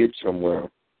need to get somewhere.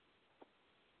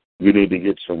 You need to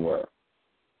get somewhere.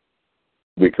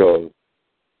 Because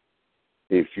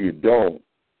if you don't,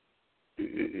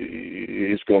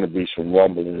 it's going to be some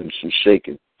rumbling and some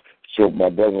shaking. So my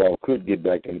brother-in-law could get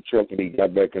back in the truck, and he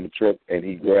got back in the truck, and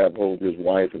he grabbed hold of his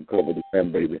wife and covered the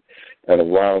grandbaby. And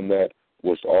around that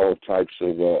was all types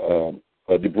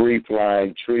of debris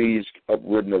flying, trees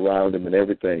uprooted around him and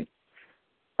everything.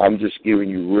 I'm just giving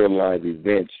you real live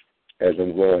events as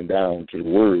I'm going down to the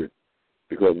Word.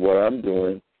 Because what I'm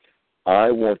doing,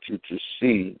 I want you to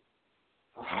see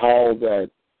how that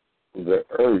the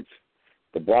earth,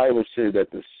 the Bible says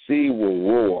that the sea will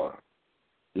roar.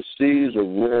 The seas are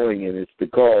roaring, and it's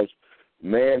because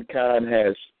mankind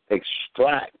has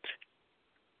extract.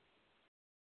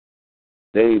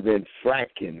 They've been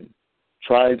fracking,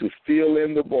 trying to fill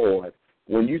in the void.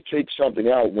 When you take something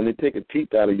out, when they take a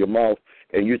teeth out of your mouth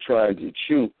and you're trying to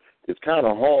chew, it's kind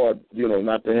of hard,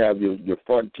 not to have your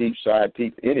front teeth, side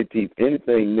teeth,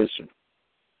 anything missing.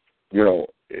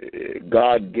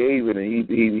 God gave it, and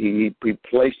he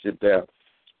placed it there,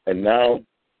 and now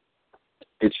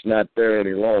it's not there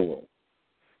any longer.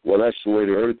 Well, that's the way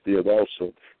the earth is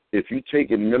also. If you're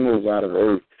taking minerals out of the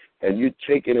earth and you're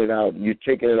taking it out. You're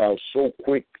taking it out so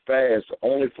quick, fast,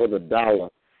 only for the dollar.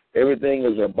 Everything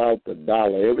is about the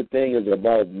dollar. Everything is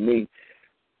about me.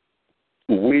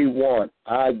 We want,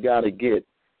 I got to get.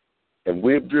 And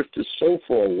we've drifted so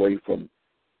far away from,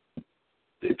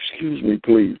 excuse me,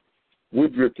 please.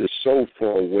 We've drifted so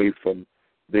far away from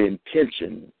the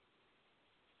intention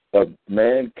of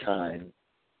mankind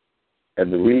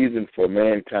and the reason for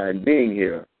mankind being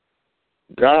here.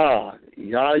 God,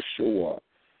 Yahshua,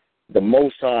 the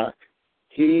Most High,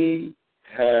 He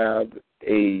have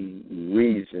a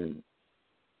reason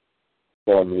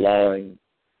for allowing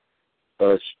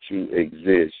us to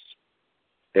exist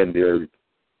in the earth.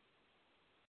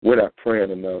 We're not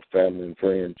praying enough, family and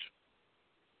friends.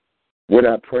 We're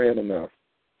not praying enough.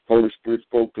 Holy Spirit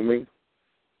spoke to me.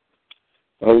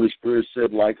 The Holy Spirit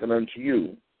said, liken unto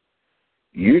you.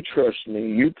 You trust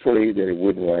me. You prayed that it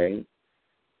wouldn't rain.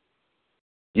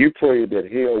 You prayed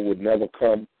that hell would never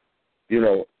come,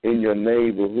 in your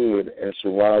neighborhood and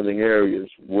surrounding areas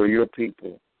where your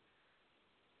people.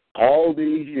 All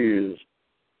these years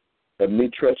of me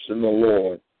trusting the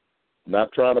Lord,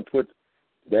 not trying to put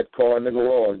that car in the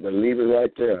garage, but leave it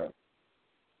right there.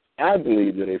 I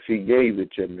believe that if He gave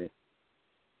it to me,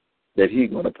 that He's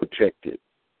going to protect it.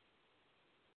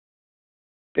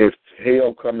 If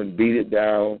hell come and beat it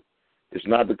down, it's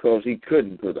not because He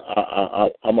couldn't, because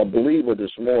I'm a believer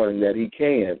this morning that He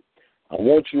can. I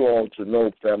want you all to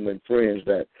know, family and friends,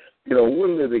 that, we're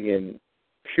living in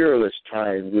peerless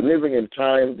times. We're living in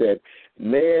times that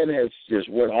man has just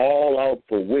went all out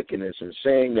for wickedness and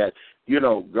saying that,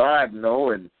 God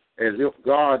know, and as if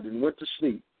God went to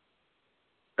sleep.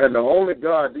 And the only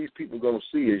God these people are going to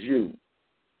see is you.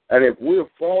 And if we're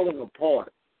falling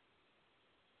apart,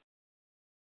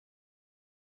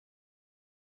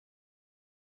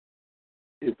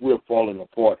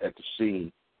 at the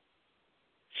seam,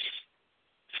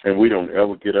 and we don't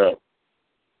ever get up,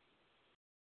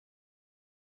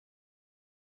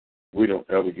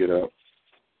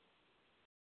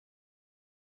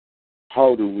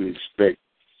 how do we expect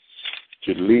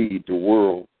to lead the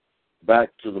world back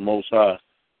to the Most High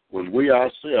when we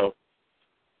ourselves,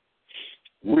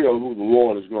 we are who the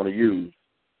Lord is going to use?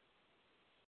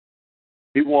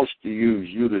 He wants to use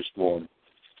you this morning.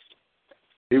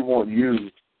 He wants you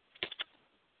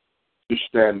to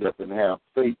stand up and have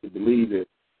faith to believe that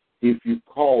if you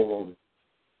call on Him,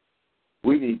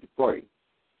 we need to pray.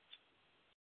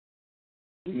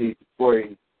 We need to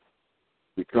pray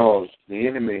because the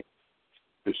enemy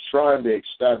is trying to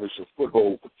establish a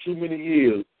foothold. For too many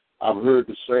years, I've heard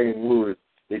the same word.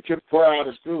 They took prayer out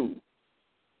of school.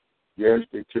 Yes,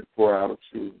 they took prayer out of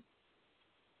school.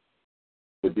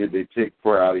 But did they take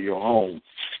prayer out of your home?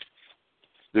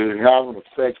 Did it have an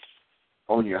effect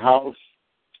on your house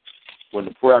when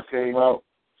the prayer came out?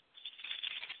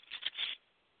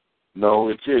 No,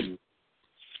 it didn't.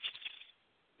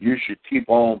 You should keep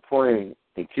on praying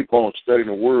and keep on studying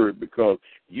the Word because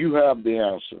you have the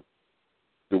answer.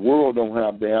 The world don't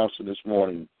have the answer this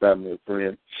morning, family and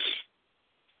friends.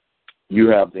 You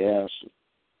have the answer.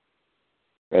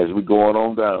 As we're going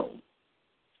on down,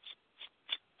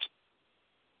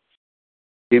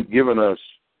 He's given us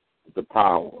the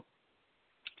power.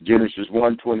 Genesis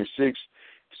 1:26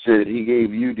 said He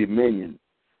gave you dominion.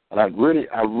 And I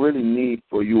really need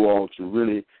for you all to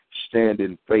really stand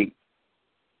in faith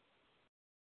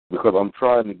because I'm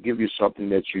trying to give you something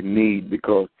that you need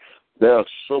because there are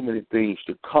so many things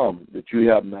to come that you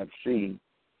have not seen.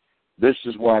 This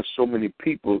is why so many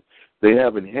people, they're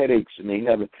having headaches and they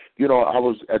haven't, I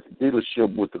was at the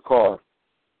dealership with the car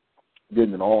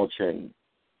getting an oil change.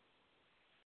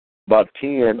 About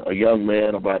 10, a young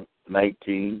man, about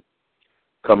 19,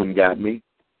 come and got me.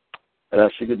 And I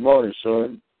said, good morning,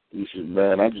 son. He said,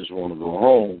 man, I just want to go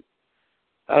home.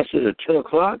 I said, at 10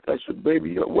 o'clock? I said,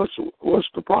 baby, what's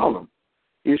the problem?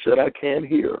 He said, I can't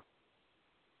hear.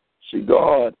 See,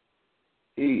 God,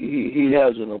 he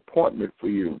has an appointment for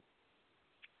you.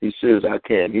 He says, I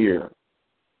can't hear.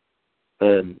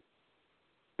 And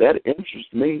that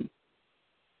interests me.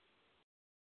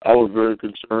 I was very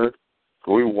concerned.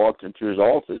 So we walked into his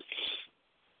office,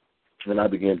 and I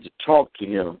began to talk to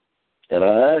him. And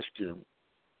I asked him,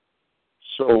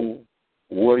 so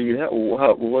what do you have?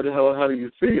 How do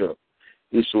you feel?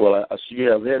 He said, well, I see you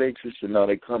have headaches. He said, now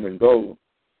they come and go.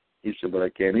 He said, but I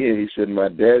can't hear. He said,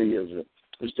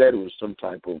 his daddy was some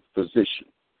type of physician.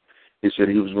 He said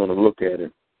he was going to look at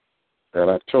him. And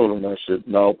I told him, I said,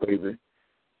 no, baby.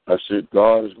 I said,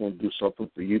 God is going to do something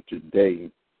for you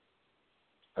today.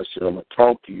 I said, I'm going to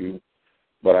talk to you,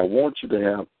 but I want you to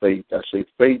have faith. I say,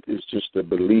 faith is just to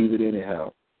believe it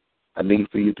anyhow. I need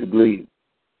for you to believe.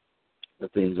 the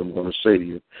things I'm going to say to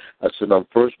you. I said, I'm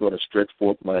first going to stretch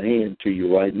forth my hand to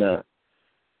you right now.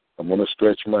 I'm going to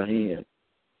stretch my hand,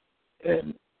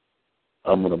 and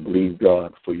I'm going to believe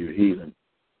God for your healing.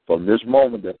 From this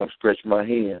moment that I stretch my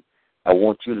hand, I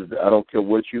want you to, I don't care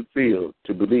what you feel,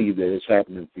 to believe that it's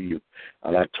happening for you.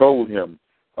 And I told him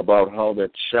about how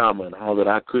that shaman, how that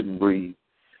I couldn't breathe,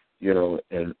 you know,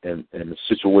 and the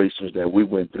situations that we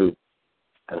went through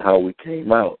and how we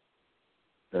came out.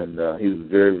 And he was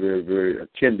very, very, very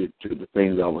attentive to the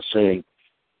things I was saying.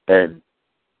 And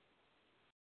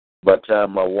by the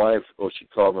time my wife, she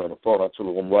called me on the phone, I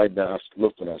told her, I'm right now. I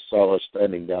looked and I saw her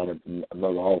standing down in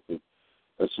another office.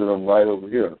 I said, I'm right over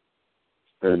here.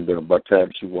 And by the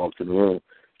time she walked in the room,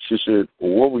 she said,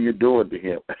 well, what were you doing to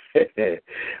him?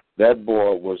 That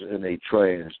boy was in a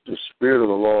trance. The Spirit of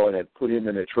the Lord had put him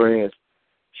in a trance.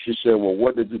 She said, well,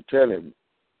 what did you tell him?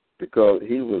 Because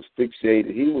he was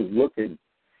fixated. He was looking.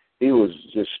 He was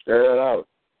just staring out.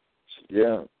 I said,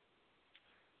 yeah.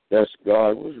 That's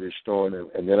God was restoring him.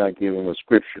 And then I gave him a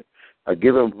scripture. I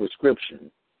gave him a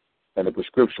prescription. And the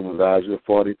prescription was Isaiah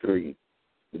 43.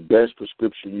 The best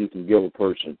prescription you can give a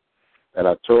person. And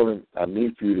I told him, I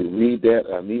need for you to read that.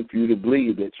 I need for you to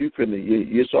believe that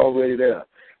it's already there.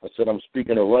 I said, I'm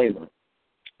speaking of Raymond.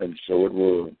 And so it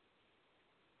was.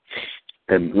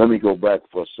 And let me go back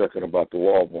for a second about the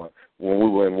Walmart. When we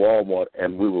were in Walmart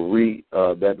and we were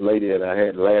that lady that I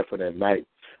had laughing at night,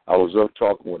 I was up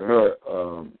talking with her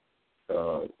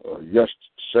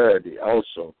Saturday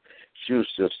also. She was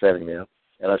still standing there.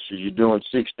 And I said, you doing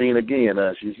 16 again?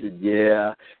 She said,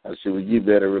 yeah. I said, well, you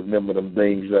better remember them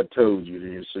things I told you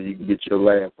then so you can get your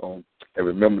laugh on. And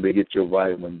remember to get your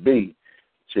vitamin B.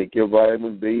 Take your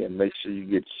vitamin B and make sure you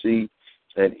get C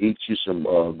and eat you some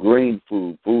green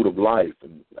food, food of life.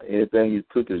 And anything you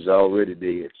cook is already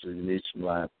dead, so you need some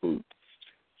live food.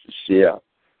 She said, yeah.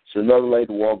 So another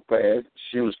lady walked past.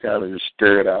 She was kind of just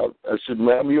scared out. I said,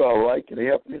 ma'am, you all right? Can I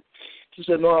help you? She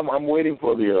said, no, I'm waiting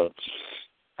for the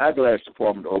eyeglass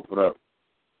department to open up.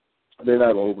 They're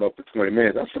not going to open up for 20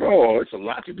 minutes. I said, oh, it's a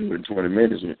lot to do in 20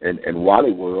 minutes in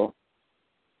Wally World.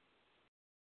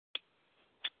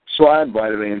 So I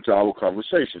invited her into our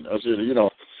conversation. I said, you know,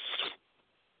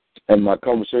 and my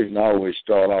conversation I always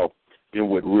start off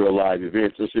with real live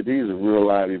events. I said, these are real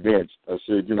live events. I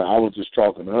said, you know, I was just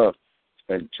talking to her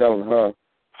and telling her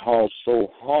how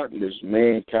so heartless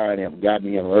mankind have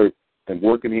gotten in earth. And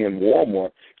working here in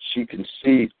Walmart, she can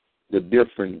see the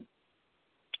different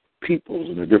peoples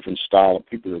and the different style of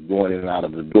people that are going in and out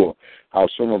of the door. How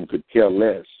some of them could care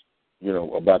less, you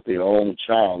know, about their own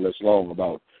child, less long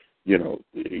about, you know,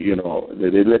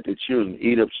 they let their children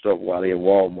eat up stuff while they're in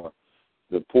Walmart.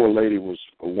 The poor lady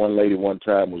one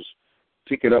time was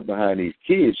picking up behind these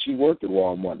kids. She worked at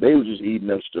Walmart. They were just eating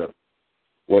up stuff.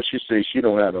 Well, she says she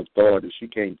don't have authority. She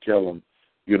can't tell them,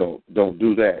 you know, don't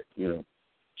do that, you know.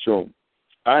 So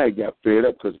I got fed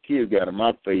up because the kids got in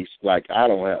my face like I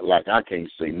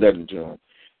can't say nothing to them,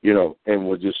 you know, and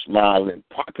was just smiling,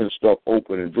 popping stuff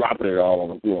open and dropping it all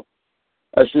on the floor.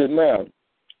 I said, ma'am,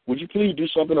 would you please do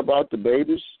something about the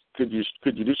babies? Could you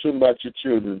do something about your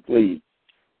children, please?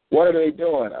 What are they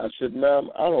doing? I said, ma'am,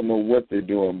 I don't know what they're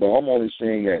doing, but I'm only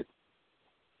saying that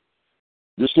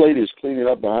this lady is cleaning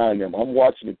up behind them. I'm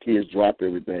watching the kids drop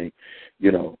everything,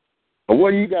 you know. And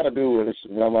what do you got to do with it? I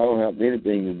said, ma'am, I don't have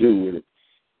anything to do with it.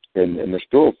 And the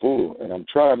store full, and I'm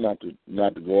trying not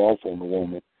to go off on the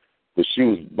woman, but she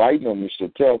was biting on me so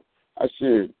tough. I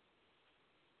said,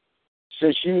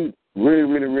 since you really,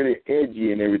 really, really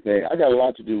edgy and everything, I got a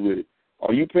lot to do with it.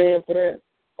 Are you paying for that?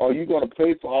 Are you going to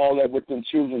pay for all that with them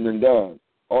children and done?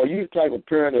 Are you the type of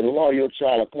parent that allow your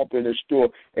child to come up in the store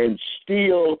and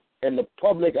steal in the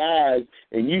public eyes,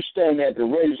 and you stand at the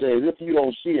register as if you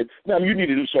don't see it? Now, you need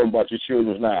to do something about your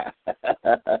children now.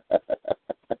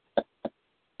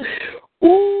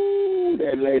 Ooh,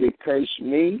 that lady cursed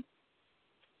me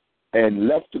and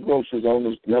left the groceries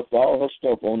left all her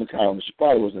stuff on the counter. She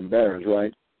probably was embarrassed,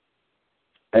 right?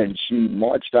 And she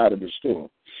marched out of the store.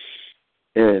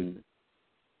 And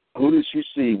who did she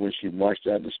see when she marched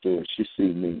out of the store? She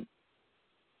see me.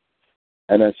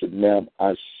 And I said, ma'am,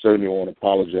 I certainly want to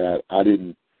apologize. I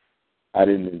didn't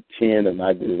intend, and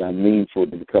I mean for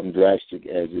it to become drastic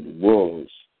as it was.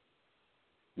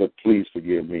 But please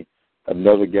forgive me.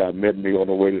 Another guy met me on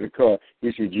the way to the car.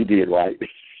 He said, you did right.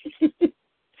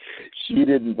 She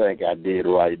didn't think I did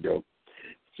right, though.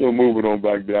 So moving on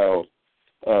back down,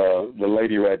 the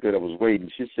lady right there that was waiting,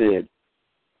 she said,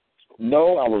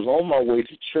 no, I was on my way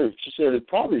to church. She said, it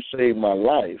probably saved my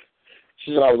life.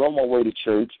 She said, I was on my way to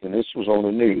church, and this was on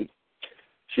the news.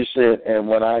 She said, and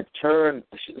when I turned,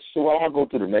 so I go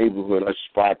to the neighborhood, there's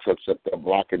 5 trucks up there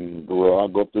blocking the grill. I'll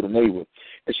go up to the neighborhood.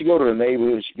 And she go to the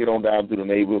neighborhood, she get on down to the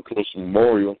neighborhood, close to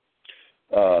Memorial.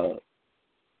 All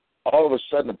of a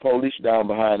sudden, the police down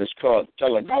behind this car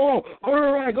tell her, go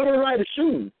to the right, and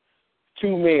shoot.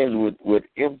 2 men with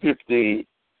M50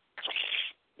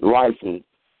 rifles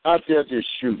out there just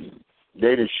shooting.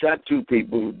 They just shot 2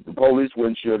 people. The police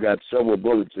windshield got several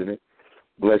bullets in it.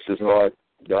 Bless his heart.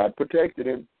 God protected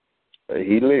him.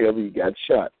 He lived. He got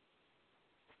shot.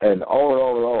 And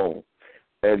on.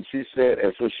 And she said,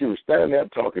 and so she was standing there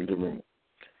talking to me.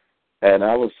 And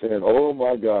I was saying, oh,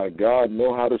 my God, God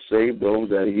know how to save those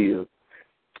that he heals.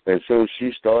 And so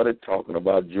she started talking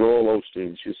about Joel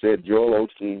Osteen. She said, Joel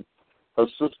Osteen, her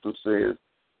sister says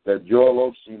that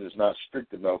Joel Osteen is not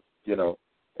strict enough,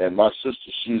 And my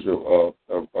sister, she's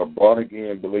a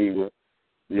born-again believer,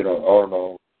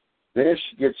 no. Then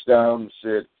she gets down and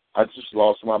said, I just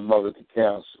lost my mother to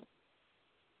cancer.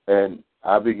 And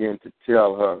I began to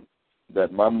tell her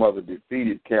that my mother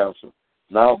defeated cancer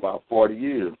now about 40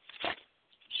 years.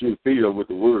 She defeated her with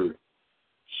the word.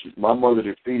 My mother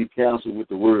defeated cancer with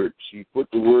the word. She put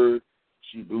the word,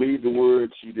 she believed the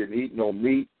word, she didn't eat no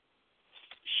meat.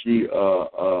 She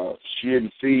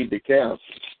didn't feed the cancer.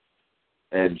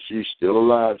 And she's still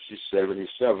alive. She's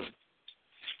 77.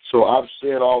 So I've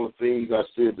said all the things I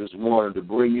said this morning to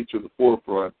bring you to the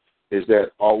forefront is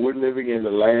that are we living in the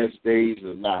last days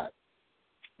or not?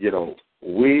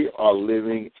 We are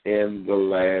living in the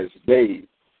last days.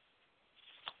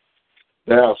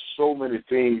 There are so many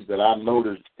things that I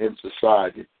noticed in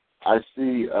society. I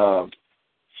see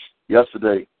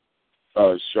yesterday,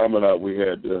 Shama and I, we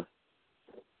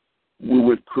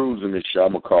went cruising, as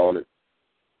Shama called it,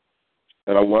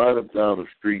 and I wound up down the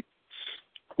street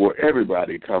where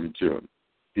everybody come to him.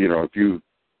 If you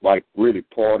like really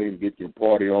party and get your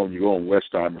party on, you go on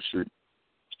Westheimer Street.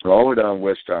 All the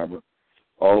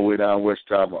way down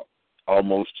Westheimer,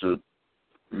 almost to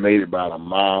maybe about a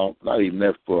mile, not even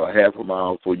that, for a half a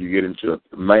mile before you get into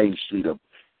the main street of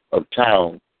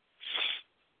town.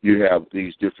 You have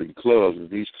these different clubs, and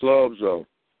these clubs are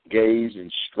gays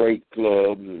and straight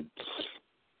clubs and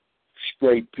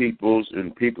straight peoples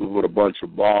and people with a bunch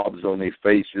of barbs on their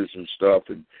faces and stuff,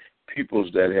 and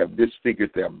peoples that have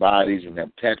disfigured their bodies and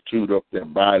have tattooed up their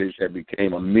bodies have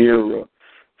become a mirror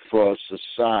for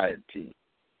society.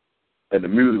 And the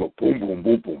music will boom, boom,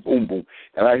 boom, boom, boom, boom.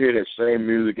 And I hear that same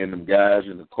music and them guys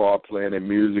in the car playing that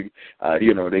music.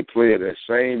 They play that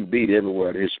same beat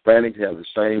everywhere. The Hispanics have the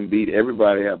same beat.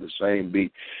 Everybody have the same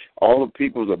beat. All the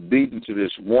peoples are beating to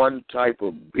this one type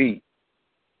of beat.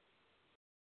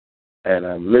 And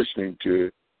I'm listening to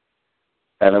it.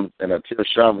 And I tell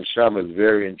Shama is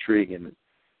very intriguing.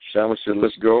 Shama said,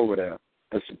 let's go over there.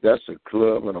 I said, that's a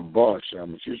club and a bar,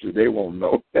 Shama. She said, they won't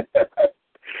know. I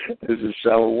said,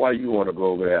 Shama, why you want to go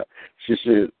over there? She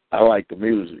said, I like the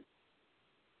music.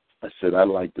 I said, I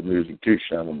like the music too,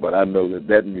 Shama, but I know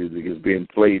that music is being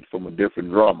played from a different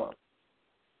drama.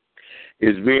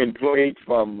 It's being played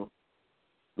from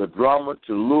the drama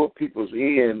to lure people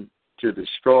in to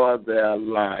destroy their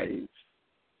lives.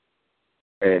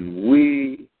 And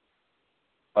we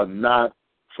are not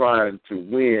trying to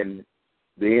win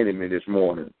the enemy this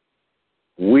morning.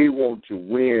 We want to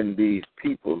win these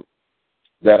people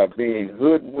that are being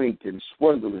hoodwinked and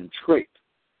swindled and tricked.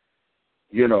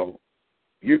 You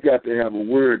got to have a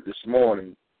word this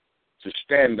morning to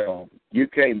stand on. You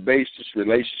can't base this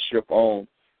relationship on,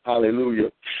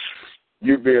 hallelujah,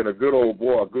 you being a good old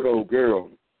boy, a good old girl.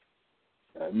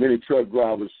 Many truck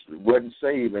drivers wasn't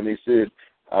saved, and they said,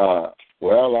 I've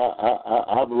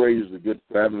raised a good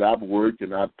family. I've worked,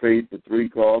 and I've paid for 3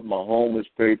 cars. My home is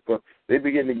paid for. They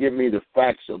begin to give me the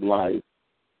facts of life.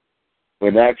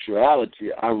 In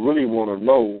actuality, I really want to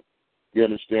know, you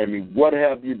understand me, what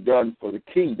have you done for the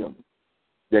kingdom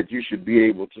that you should be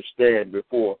able to stand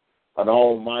before an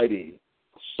almighty,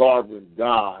 sovereign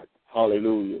God?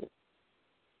 Hallelujah.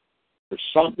 There's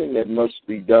something that must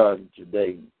be done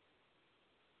today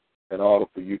in order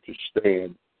for you to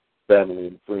stand, family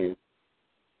and friends.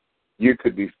 You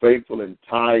could be faithful in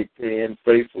tithe paying,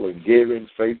 faithful in giving,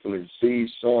 faithful in seed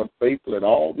sowing, faithful in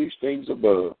all these things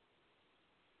above.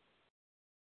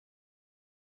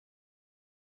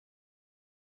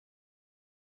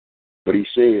 But he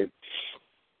said,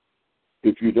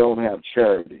 if you don't have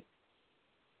charity,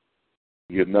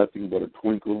 you're nothing but a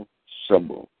twinkle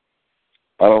symbol.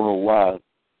 I don't know why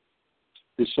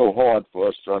it's so hard for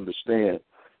us to understand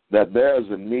that there's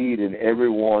a need in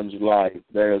everyone's life.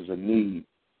 There's a need.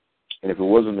 And if it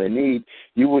wasn't a need,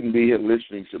 you wouldn't be here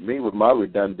listening to me with my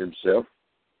redundant self.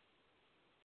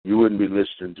 You wouldn't be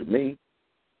listening to me.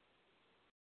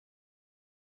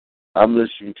 I'm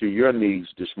listening to your needs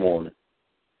this morning.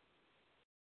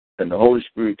 And the Holy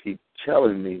Spirit keeps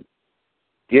telling me,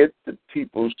 get the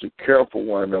peoples to care for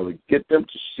one another. Get them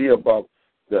to see about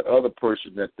the other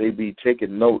person that they be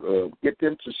taking note of. Get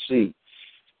them to see.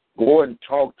 Go and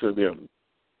talk to them.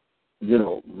 You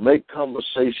know, make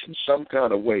conversation some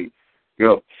kind of way. You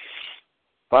know,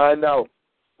 find out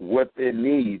what their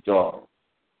needs are.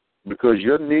 Because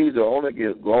your needs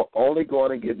are only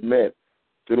going to get met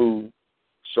through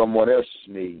someone else's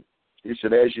need. He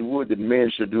said, as you would that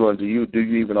men should do unto you, do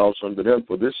you even also unto them,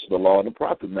 for this is the law and the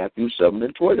prophet, Matthew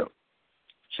 7:12.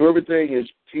 So everything is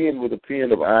pinned with a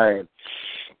pin of iron.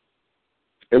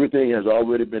 Everything has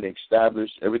already been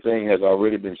established. Everything has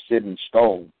already been set in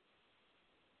stone.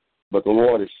 But the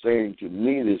Lord is saying to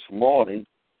me this morning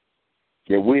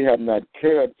that we have not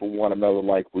cared for one another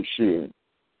like we should.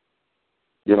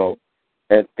 You know,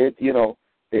 and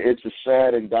it's a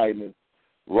sad indictment.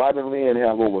 Robin Lynn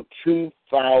have over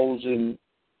 2,000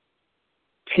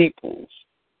 peoples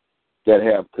that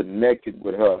have connected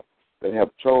with her, that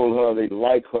have told her they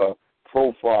like her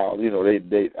profile. You know,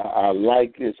 I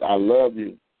like this, I love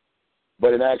you.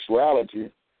 But in actuality,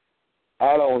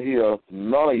 I don't hear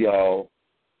none of y'all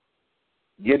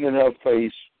getting in her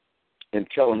face and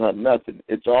telling her nothing.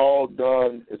 It's all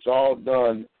done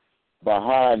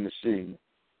behind the scenes.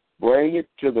 Bring it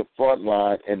to the front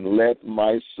line and let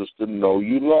my sister know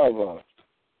you love her.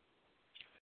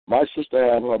 My sister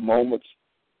have her moments.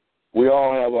 We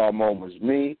all have our moments.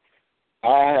 Me,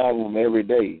 I have them every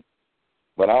day.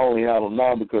 But I only have them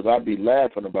now because I be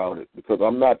laughing about it. Because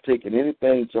I'm not taking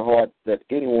anything to heart that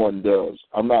anyone does.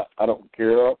 I don't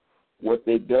care what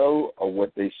they do or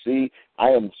what they see. I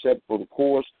am set for the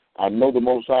course. I know the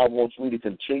Most High wants me to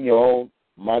continue on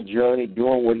my journey,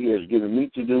 doing what He has given me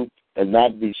to do, and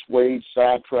not be swayed,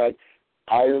 sidetracked.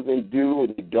 Either they do or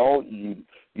they don't. You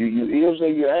is or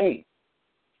you ain't.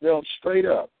 You know, straight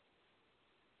up.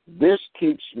 This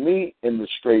keeps me in the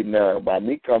straight and narrow. By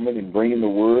me coming and bringing the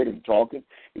word and talking,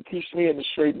 it keeps me in the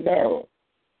straight and narrow.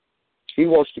 He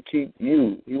wants to keep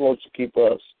you. He wants to keep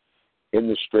us in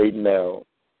the straight and narrow.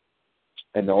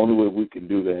 And the only way we can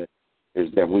do that is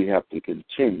that we have to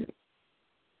continue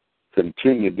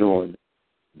doing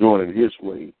it His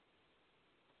way.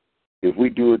 If we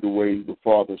do it the way the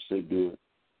Father said do it,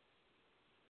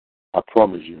 I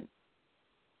promise you,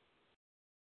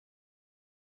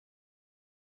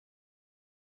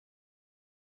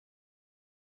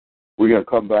 we're going to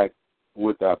come back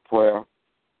with our prayer.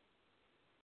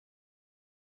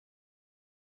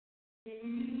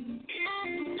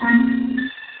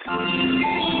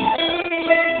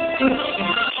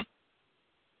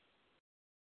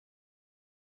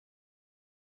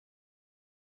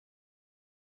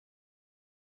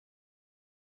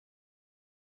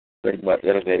 I think my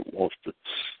internet wants to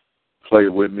play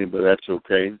with me, but that's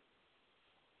okay.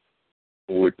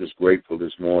 We're just grateful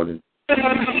this morning.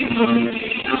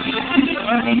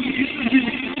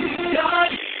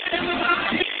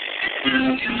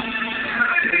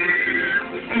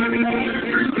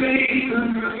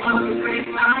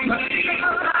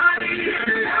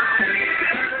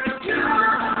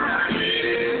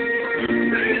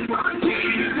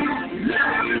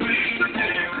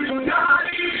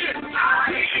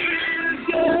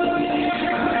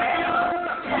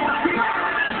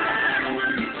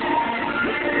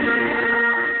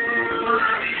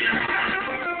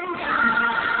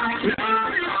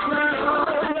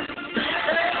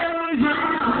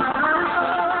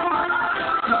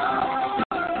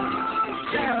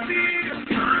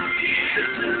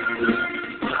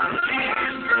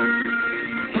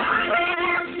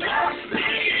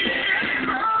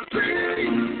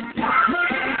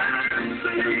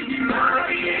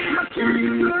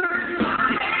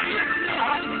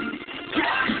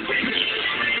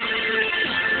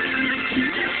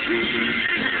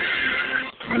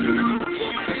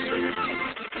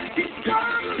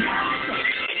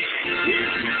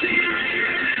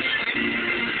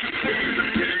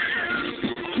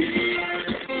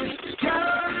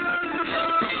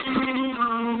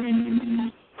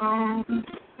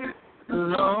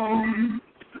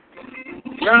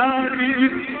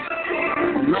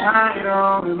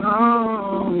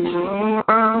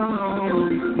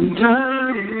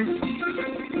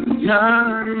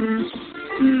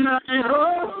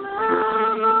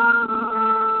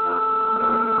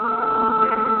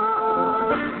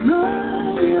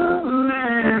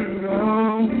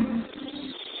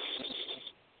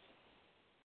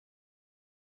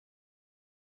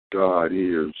 God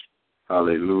is.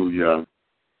 Hallelujah.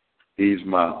 He's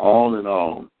my all in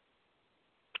all.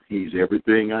 He's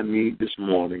everything I need this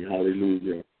morning.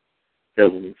 Hallelujah.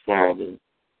 Heavenly Father,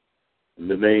 In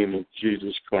the name of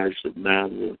Jesus Christ of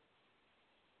Nazareth,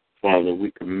 Father,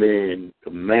 we command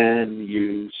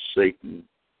you, Satan,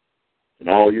 and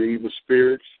all your evil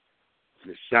spirits,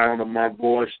 the sound of my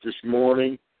voice this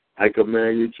morning, I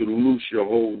command you to loose your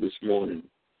hold this morning.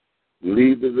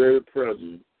 Leave the very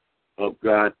presence of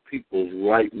God's people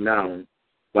right now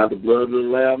by the blood of the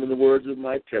Lamb and the words of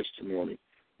my testimony.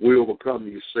 We overcome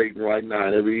you, Satan, right now,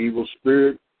 and every evil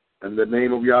spirit in the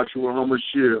name of Yahshua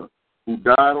HaMashiach, who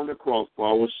died on the cross for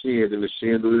our sins and the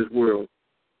sins of this world.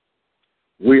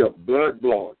 We are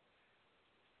blood-bought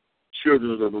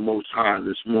children of the Most High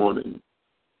this morning.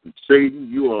 And Satan,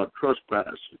 you are a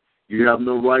trespasser. You have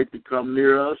no right to come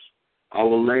near us, our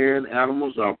land,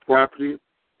 animals, our property,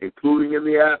 including in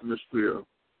the atmosphere,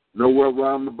 nowhere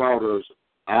round about us.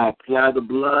 I apply the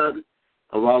blood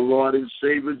of our Lord and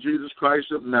Savior Jesus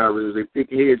Christ of Nazareth as a thick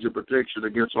hedge of protection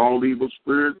against all evil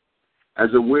spirits, as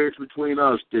a wedge between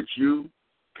us that you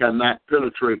cannot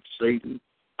penetrate, Satan.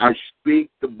 I speak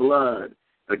the blood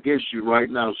against you right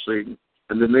now, Satan,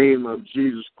 in the name of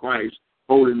Jesus Christ,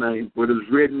 holy name. For it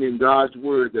is written in God's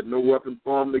word that no weapon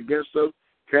formed against us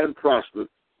can prosper.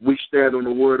 We stand on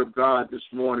the word of God this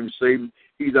morning, Satan.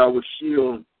 He's our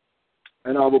shield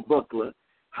and our buckler.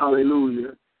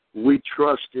 Hallelujah. We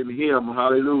trust in him.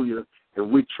 Hallelujah.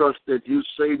 And we trust that you,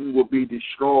 Satan, will be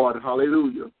destroyed.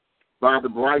 Hallelujah. By the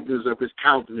brightness of his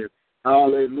countenance.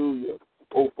 Hallelujah.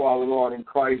 Oh, Father, Lord, in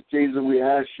Christ Jesus, we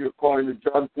ask you, according to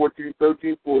John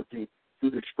 14:13-14, to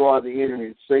destroy the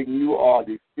enemy. Satan, you are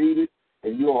defeated,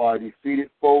 and you are a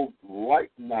defeated foe right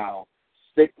now.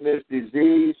 Sickness,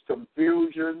 disease,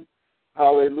 confusion,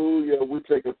 hallelujah. We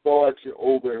take authority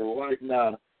over it right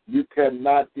now. You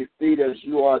cannot defeat us.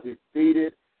 You are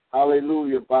defeated,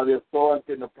 hallelujah, by the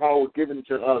authority and the power given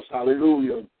to us,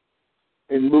 hallelujah.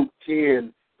 In Luke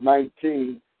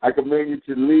 10:19, I command you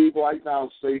to leave right now,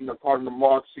 Satan, according to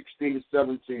Mark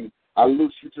 16:17. I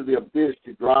loose you to the abyss,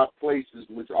 to dry places,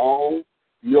 with all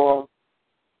your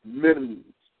enemies,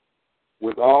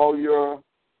 with all your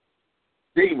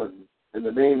demons, in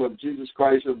the name of Jesus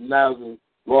Christ of Nazareth.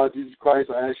 Lord Jesus Christ,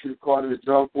 I ask you, according to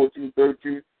John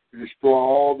 14:13, to destroy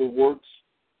all the works,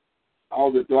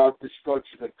 all the dark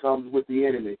destruction that comes with the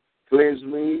enemy. Cleanse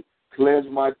me, cleanse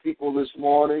my people this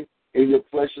morning in your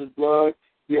precious blood.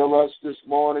 Heal us this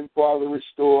morning, Father.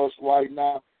 Restore us right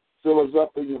now. Fill us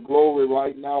up in your glory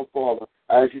right now, Father.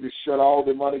 I ask you to shut all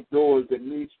demonic doors that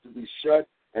needs to be shut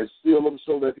and seal them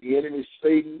so that the enemy,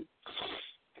 Satan,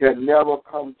 can never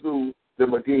come through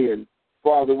them again.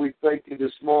 Father, we thank you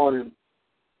this morning.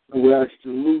 We ask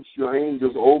you to loose your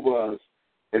angels over us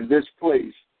in this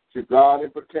place to guard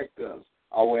and protect us,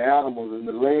 our animals and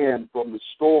the land from the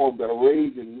storm that are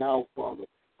raging now, Father,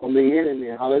 from the enemy,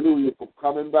 hallelujah, from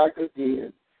coming back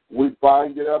again. We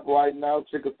bind it up right now,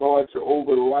 take authority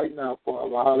over it right now,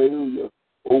 Father, hallelujah.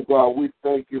 Oh, God, we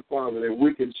thank you, Father, that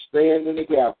we can stand in the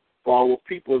gap for our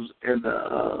peoples and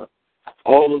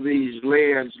all of these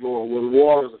lands, Lord, where the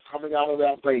waters are coming out of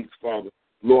our banks, Father.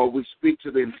 Lord, we speak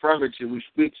to the infirmity. We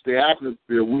speak to the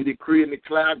atmosphere. We decree and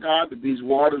declare, God, that these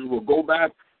waters will go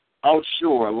back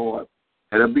outshore, Lord.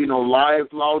 And there'll be no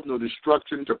life lost, no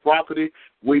destruction to property.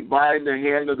 We bind the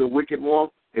hand of the wicked one.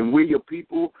 And we, your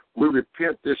people, we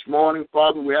repent this morning,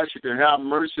 Father. We ask you to have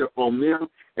mercy upon them,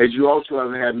 as you also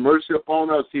have had mercy upon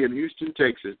us here in Houston,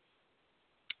 Texas,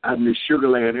 and in the Sugar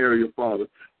Land area, Father.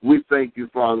 We thank you,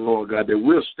 Father, Lord God, that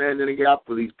we'll stand in the gap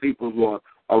for these people, Lord,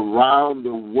 around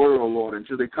the world, Lord,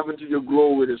 until they come into your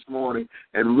glory this morning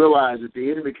and realize that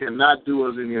the enemy cannot do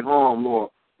us any harm, Lord.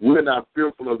 We're not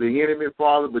fearful of the enemy,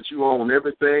 Father, but you own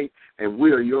everything, and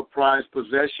we are your prized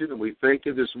possession. And we thank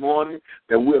you this morning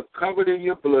that we're covered in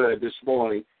your blood this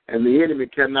morning, and the enemy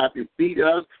cannot defeat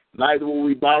us, neither will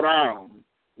we bow down.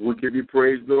 We give you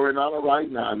praise, glory, and honor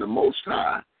right now in the Most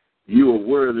High. You are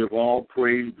worthy of all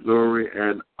praise, glory,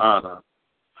 and honor.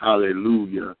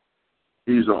 Hallelujah.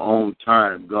 He's an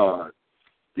on-time God.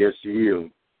 Yes, he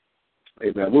is.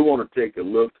 Amen. We want to take a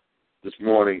look this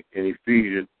morning in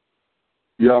Ephesians.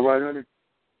 You all right, honey?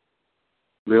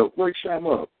 Lil, wake Sham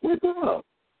up. Wake her up.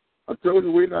 I told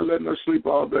you we're not letting her sleep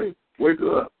all day. Wake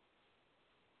her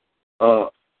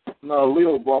up. No,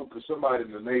 Leo brought to somebody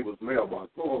in the neighbor's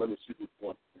mailbox. Hold on, let me see which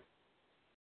one.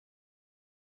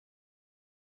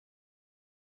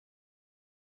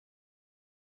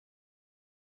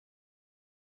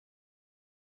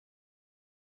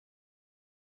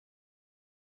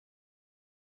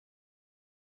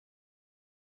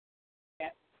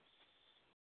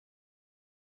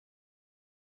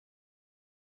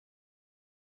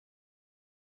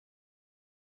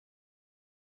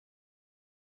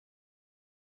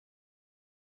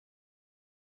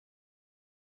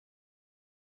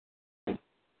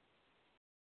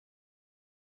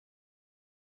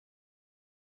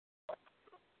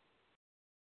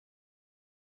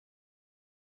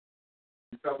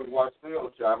 come and watch film,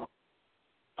 Chama.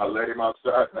 I let him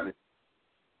outside, honey.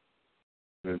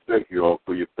 And thank you all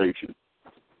for your patience.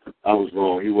 I was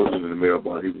wrong. He wasn't in the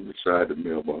mailbox. He was inside the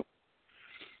mailbox.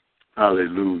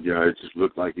 Hallelujah. It just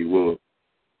looked like he was.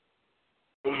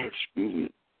 Excuse me.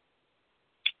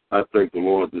 I thank the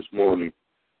Lord this morning.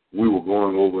 We were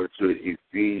going over to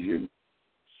Ephesians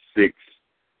 6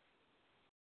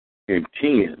 and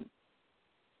 10.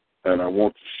 And I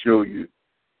want to show you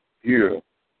here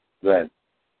that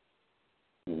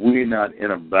we're not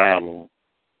in a battle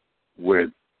with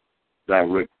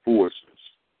direct forces.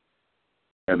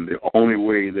 And the only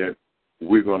way that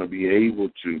we're going to be able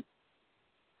to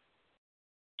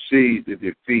see the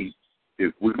defeat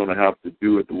is we're going to have to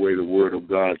do it the way the Word of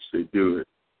God says do it.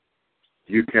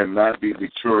 You cannot be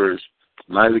victorious,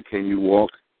 neither can you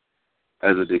walk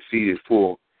as a defeated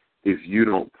foe if you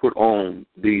don't put on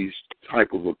these type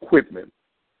of equipment.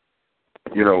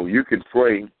 You know, you can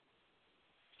pray.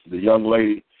 The young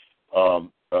lady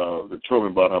that told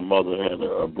me about her mother had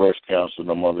a breast cancer and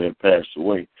her mother had passed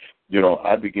away. You know,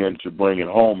 I began to bring it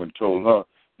home and told her,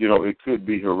 you know, it could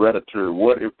be hereditary.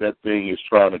 What if that thing is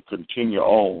trying to continue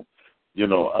on? You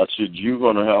know, I said, you're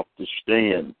going to have to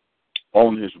stand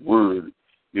on his word,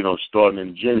 you know, starting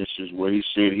in Genesis where he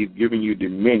said he's giving you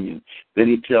dominion. Then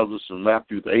he tells us in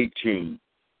Matthew 18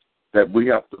 that we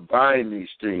have to bind these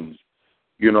things.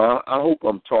 You know, I hope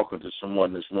I'm talking to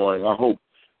someone this morning. I hope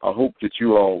that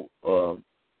you all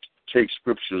take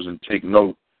scriptures and take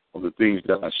note of the things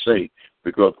that I say,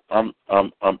 because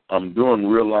I'm doing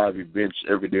real live events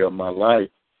every day of my life.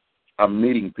 I'm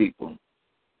meeting people.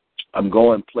 I'm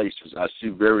going places. I see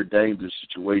very dangerous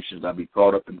situations. I be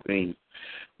caught up in things,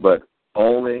 but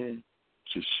only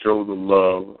to show the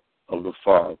love of the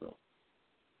Father.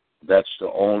 That's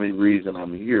the only reason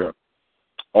I'm here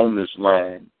on this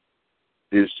line,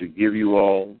 is to give you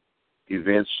all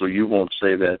events so you won't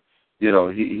say that, you know,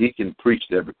 he can preach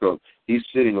that because he's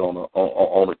sitting on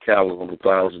a cattle on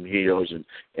 1,000 hills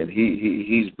and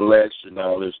he's blessed and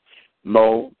all this.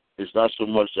 No, it's not so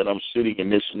much that I'm sitting in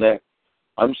this and that.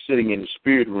 I'm sitting in the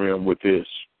spirit realm with this.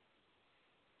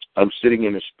 I'm sitting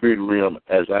in the spirit realm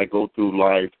as I go through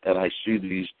life and I see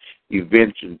these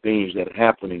events and things that are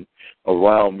happening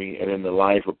around me and in the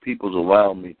life of people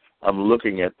around me. I'm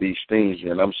looking at these things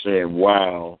and I'm saying,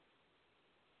 wow,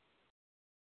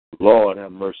 Lord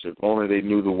have mercy, if only they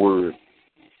knew the word.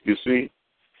 You see?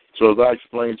 So as I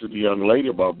explained to the young lady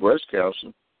about breast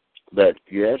cancer, that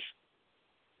yes,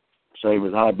 same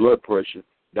as high blood pressure,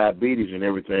 diabetes and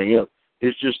everything else,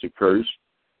 it's just a curse.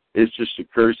 It's just a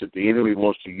curse that the enemy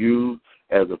wants to use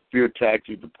as a fear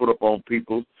tactic to put up on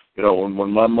people. You know,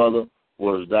 when my mother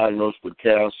was diagnosed with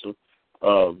cancer,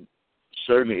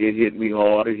 certainly it hit me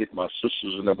hard. It hit my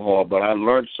sisters and them hard, but I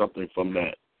learned something from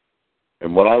that.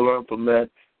 And what I learned from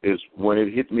that is when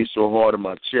it hit me so hard in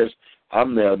my chest,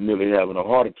 I'm now nearly having a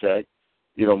heart attack.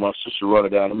 You know, my sister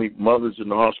running down to me. Mother's in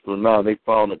the hospital now. They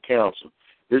found a cancer.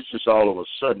 This is all of a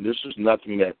sudden. This is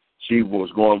nothing that she was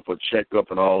going for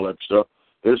checkup and all that stuff.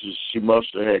 She must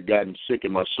have had gotten sick,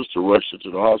 and my sister rushed her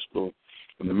to the hospital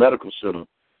in the medical center,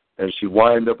 and she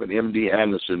wound up at MD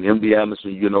Anderson. MD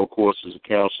Anderson, you know, of course, is a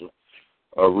cancer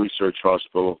research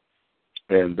hospital.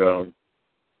 And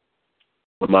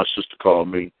when my sister called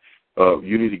me,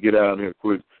 you need to get out here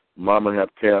quick. Mama have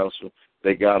cancer.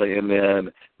 They got her in there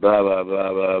and blah, blah,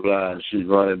 blah, blah, blah. And she's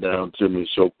running down to me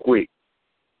so quick.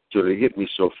 So they hit me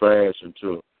so fast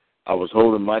until I was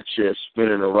holding my chest,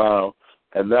 spinning around,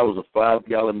 and that was a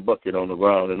 5-gallon bucket on the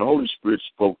ground. And the Holy Spirit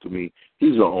spoke to me.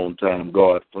 He's an on-time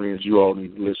God. Friends, you all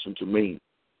need to listen to me.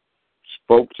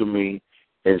 Spoke to me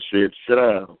and said, sit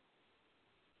down.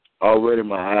 Already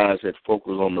my eyes had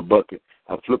focused on the bucket.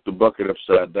 I flipped the bucket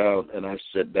upside down, and I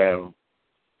sat down.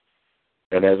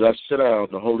 And as I sat down,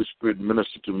 the Holy Spirit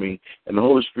ministered to me, and the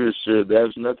Holy Spirit said,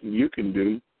 there's nothing you can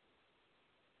do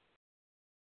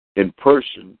in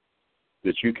person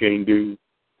that you can't do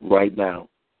right now.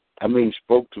 I mean,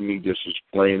 spoke to me just as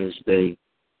plain as day.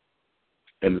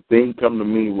 And the thing come to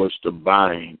me was to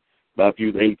bind.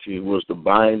 Matthew 18 was to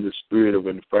bind the spirit of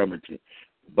infirmity,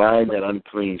 bind that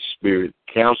unclean spirit,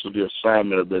 cancel the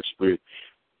assignment of that spirit.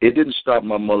 It didn't stop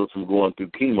my mother from going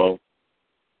through chemo,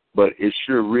 but it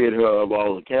sure rid her of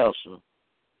all the cancer.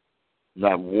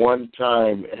 Not one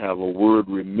time have a word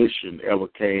remission ever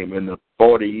came in the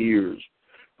 40 years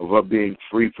of her being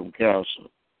free from cancer.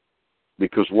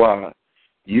 Because why?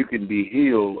 You can be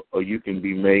healed or you can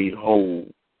be made whole.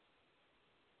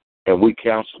 And we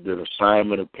canceled the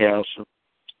assignment of cancer.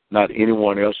 Not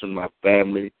anyone else in my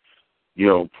family. You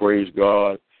know, praise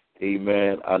God.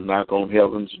 Amen. I knock on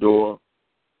heaven's door.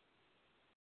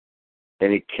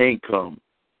 And it can't come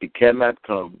It cannot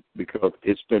come because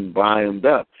it's been bound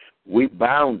up. We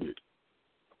bound it.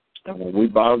 And when we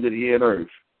bound it here on earth,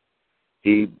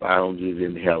 he bound it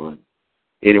in heaven.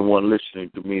 Anyone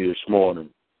listening to me this morning,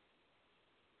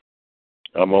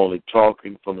 I'm only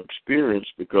talking from experience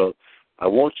because I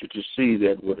want you to see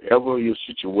that whatever your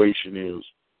situation is,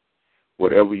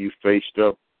 whatever you faced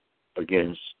up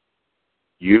against,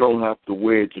 you don't have to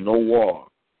wage no war.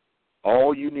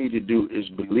 All you need to do is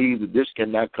believe that this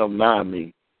cannot come nigh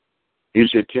me. He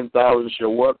said, 10,000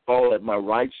 shall what? Fall at my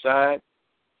right side.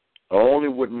 Only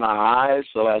with my eyes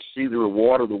shall I see the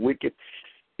reward of the wicked.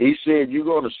 He said, you're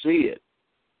going to see it.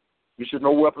 He said,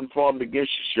 no weapon formed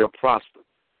against you shall prosper.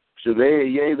 So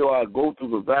yea, though I go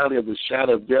through the valley of the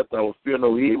shadow of death, I will fear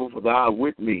no evil, for thou art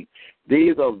with me.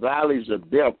 These are valleys of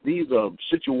death. These are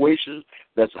situations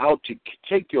that's out to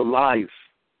take your life.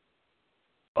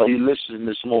 Are you listening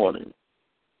this morning?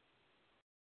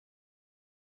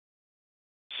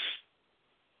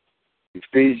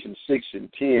 Ephesians 6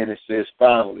 and 10, it says,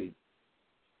 finally,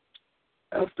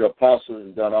 after apostles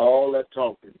had done all that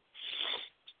talking,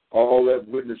 all that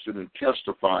witnessing and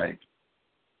testifying,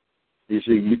 he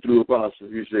said, you through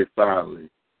apostles, he said, finally,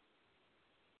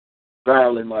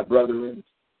 my brethren,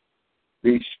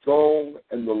 be strong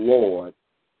in the Lord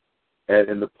and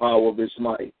in the power of his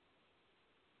might.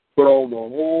 Put on the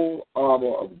whole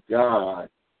armor of God,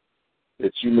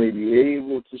 that you may be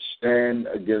able to stand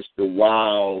against the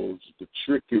wiles, the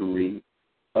trickery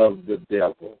of the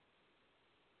devil.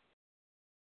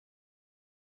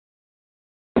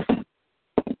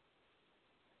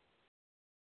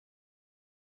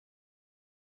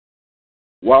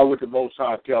 Why would the Most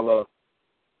High tell us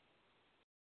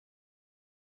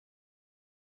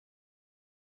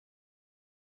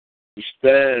to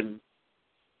stand?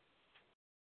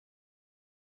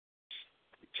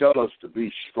 Tell us to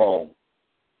be strong.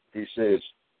 He says,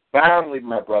 finally,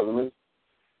 my brethren,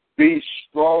 be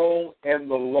strong in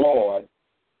the Lord,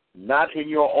 not in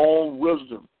your own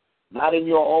wisdom, not in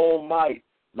your own might,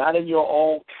 not in your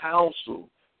own counsel,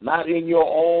 not in your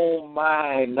own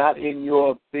mind, not in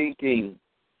your thinking.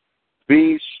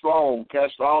 Be strong.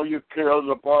 Cast all your cares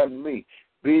upon me.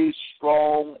 Be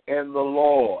strong in the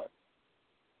Lord.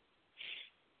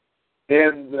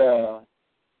 In the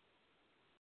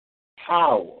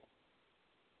power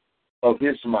of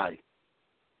his might.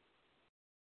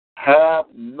 Have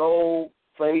no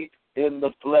faith in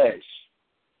the flesh.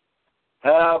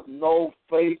 Have no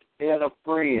faith in a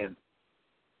friend.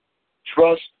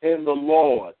 Trust in the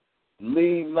Lord.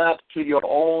 Lean not to your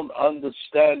own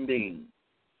understanding.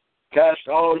 Cast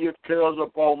all your cares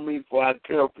upon me, for I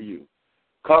care for you.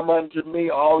 Come unto me,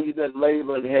 all you that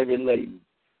labor and heavy laden.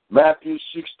 Matthew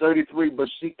 6:33, but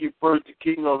seek ye first the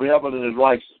kingdom of heaven and his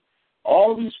righteousness.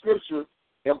 All these scriptures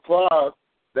imply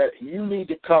that you need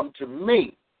to come to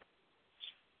me.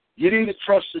 You need to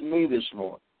trust in me this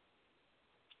morning.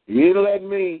 You need to let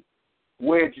me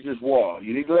wage this war.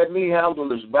 You need to let me handle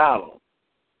this battle.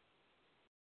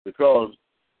 Because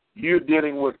you're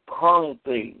dealing with carnal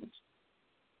things.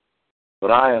 But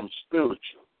I am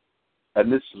spiritual.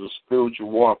 And this is a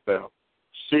spiritual warfare.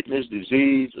 Sickness,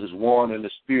 disease is won in the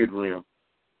spirit realm.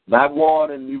 Not won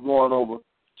in you going over,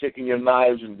 taking your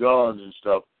knives and guns and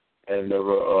stuff and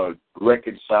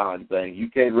reconciling things. You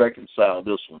can't reconcile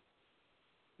this one.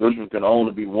 This one can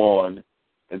only be won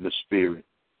in the spirit.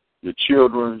 Your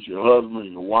children, your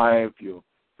husband, your wife, your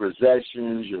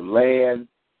possessions, your land,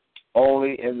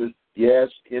 only in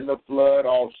the flood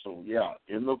also. Yeah,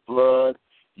 in the flood,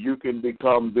 you can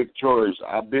become victorious.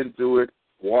 I've been through it,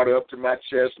 water up to my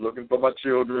chest, looking for my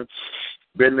children.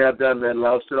 Been there, done that,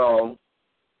 lost it all.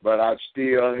 But I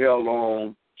still held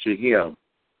on to him.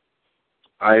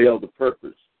 I held the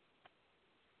purpose.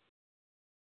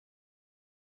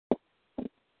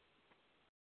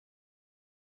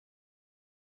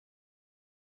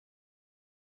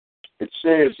 It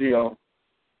says here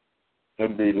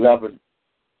in the 11th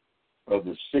of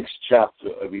the 6th chapter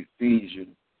of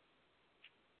Ephesians,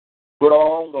 put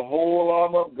on the whole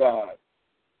armor of God,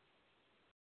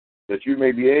 that you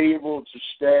may be able to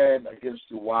stand against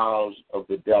the wiles of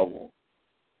the devil.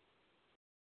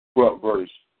 12th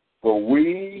verse, for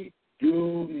we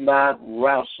do not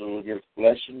wrestle against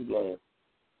flesh and blood.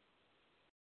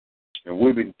 And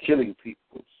we've been killing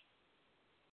people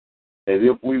as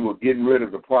if we were getting rid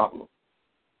of the problem,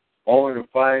 only to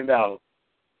find out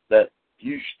that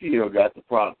you still got the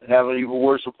problem. Have an even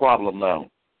worse problem now.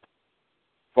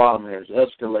 Problem has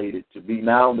escalated to be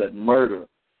now that murder,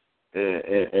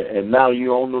 and now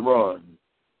you're on the run.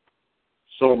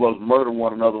 Some of us murder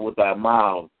one another with our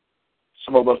mouths.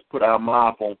 Some of us put our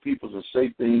mouth on people and say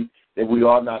things that we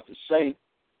ought not to say.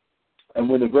 And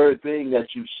when the very thing that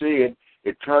you said,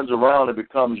 it turns around and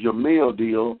becomes your meal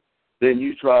deal, then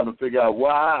you try to figure out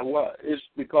why. Well, it's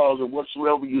because of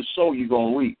whatsoever you sow, you're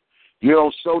going to reap. You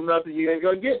don't sow nothing, you ain't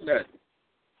going to get nothing.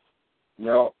 You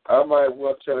know, I might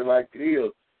well tell it like it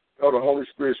is. You know, the Holy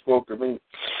Spirit spoke to me.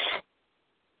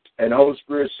 And the Holy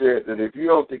Spirit said that if you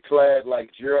don't declare like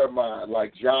Jeremiah,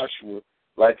 like Joshua,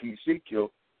 like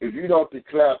Ezekiel, if you don't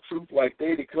declare truth like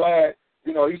they declared,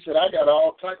 you know, he said, I got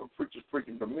all type of preachers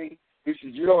preaching for me. He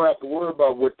said, you don't have to worry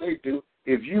about what they do.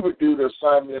 If you would do the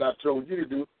assignment that I told you to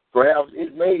do, perhaps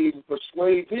it may even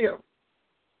persuade them.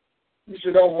 He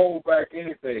said, don't hold back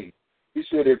anything. He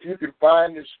said, if you can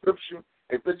find the scripture,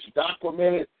 if it's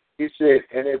documented, he said,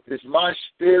 and if it's my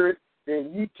spirit,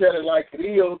 then you tell it like it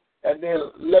is, and then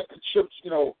let the chips,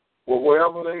 you know,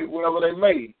 wherever they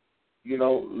may, you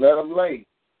know, let them lay.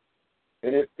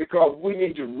 And it's because we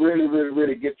need to really, really,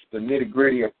 really get to the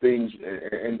nitty-gritty of things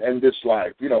in this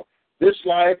life. You know, this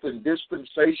life and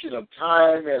dispensation of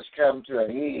time has come to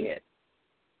an end.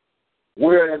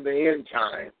 We're in the end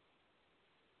time.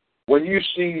 When you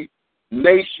see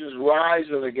nations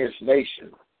rising against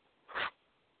nations,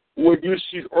 when you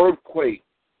see earthquake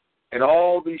and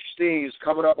all these things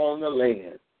coming up on the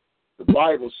land, the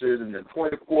Bible says in the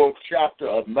 24th chapter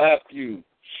of Matthew,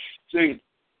 see,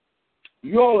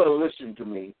 you all are listening to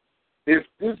me. If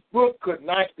this book could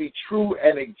not be true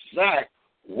and exact,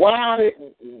 why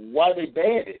they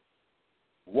banned it?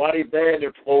 Why they banned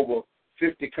it for over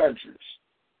 50 countries?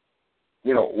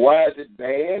 You know, why is it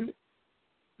banned?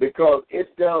 Because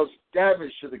it does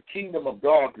damage to the kingdom of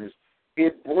darkness.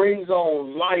 It brings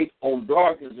on light on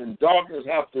darkness, and darkness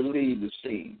have to leave the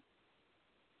scene.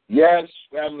 Yes,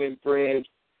 family and friends,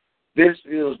 this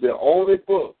is the only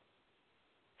book,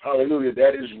 hallelujah,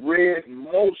 that is read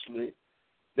mostly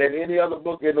than any other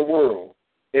book in the world.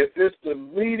 If it's the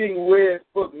leading read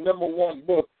book, number one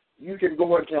book, you can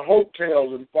go into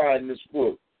hotels and find this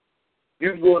book.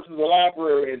 You can go into the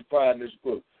library and find this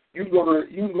book. You can go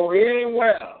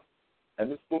anywhere,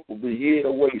 and this book will be hid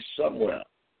away somewhere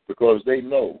because they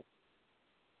know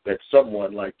that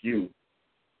someone like you,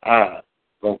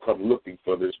 going to come looking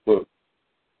for this book.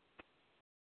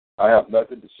 I have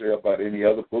nothing to say about any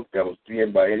other book that was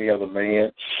penned by any other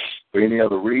man for any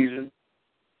other reason.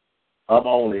 I'm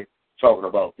only talking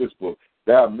about this book.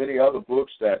 There are many other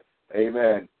books that,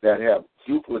 amen, that have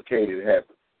duplicated,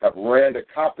 have ran a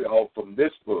copy off from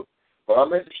this book. But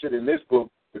I'm interested in this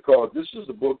book because this is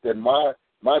a book that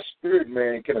my spirit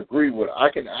man can agree with. I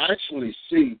can actually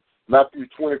see Matthew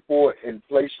 24 in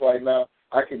place right now.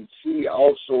 I can see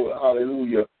also,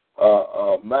 hallelujah,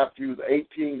 Matthew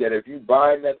 18, that if you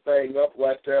bind that thing up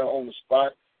right there on the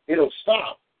spot, it'll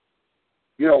stop.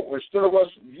 You know, instead of us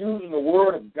using the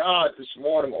word of God this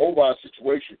morning over our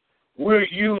situation, we're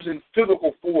using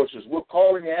physical forces. We're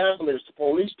calling the ambulance, the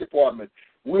police department.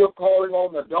 We're calling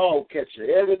on the dog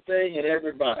catcher, everything and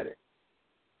everybody.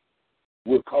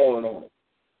 We're calling on them.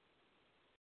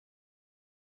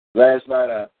 Last night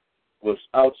I was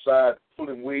outside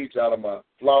pulling weeds out of my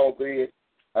flower bed,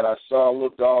 and I saw a little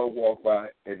dog walk by,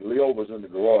 and Leo was in the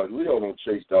garage. Leo don't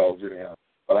chase dogs anyhow,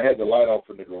 but I had the light off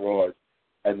in the garage,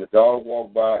 and the dog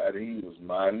walked by, and he was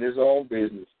minding his own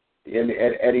business, and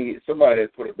somebody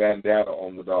had put a bandana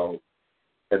on the dog,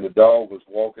 and the dog was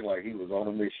walking like he was on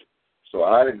a mission. So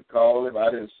I didn't call him. I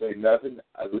didn't say nothing.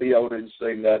 Leo didn't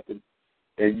say nothing,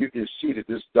 and you can see that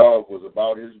this dog was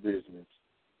about his business.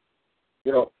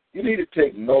 You know, you need to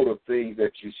take note of things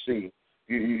that you see.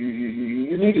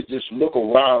 You need to just look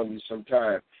around you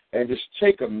sometime and just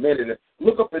take a minute and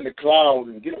look up in the clouds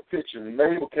and get a picture. And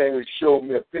neighbor came and showed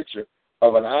me a picture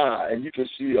of an eye, and you can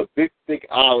see a big, thick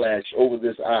eyelash over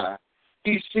this eye.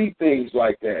 He see things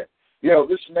like that. You know,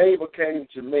 this neighbor came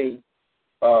to me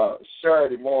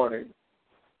Saturday morning,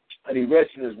 and he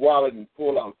reached in his wallet and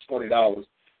pulled out $20.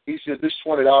 He said, this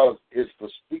 $20 is for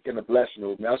speaking a blessing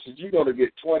over me. I said, you're going to get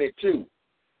 22.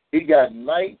 He got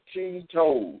 19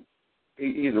 toes.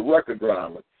 He's a record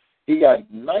driver. He got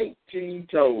 19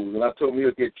 toes, and I told him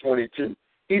he'll get 22.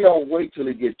 He don't wait till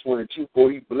he gets 22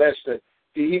 before he blessed it.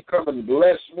 He come and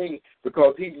bless me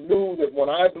because he knew that when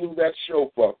I blew that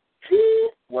shofar,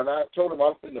 when I told him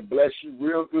I'm going to bless you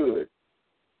real good,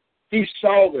 he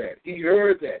saw that. He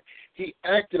heard that. He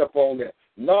acted upon that.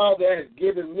 Now that has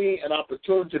given me an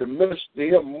opportunity to minister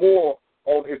to him more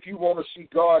on if you want to see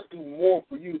God do more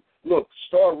for you. Look,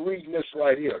 start reading this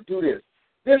right here. Do this.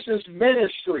 This is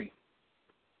ministry.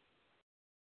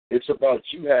 It's about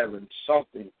you having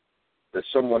something that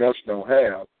someone else don't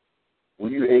have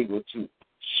when you're able to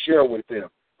share with them.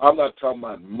 I'm not talking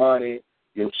about money,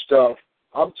 your stuff.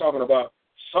 I'm talking about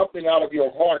something out of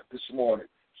your heart this morning,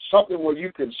 something where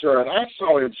you're concerned. I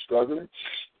saw him struggling.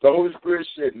 The Holy Spirit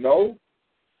said, no,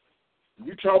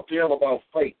 you talk to him about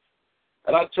faith.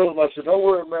 And I told him, I said, don't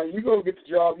worry, man, you're going to get the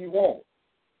job you want.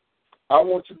 I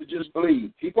want you to just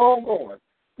believe. Keep on going.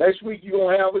 Next week you're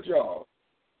going to have a job.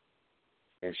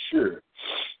 And sure,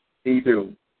 he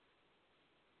do.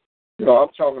 You know,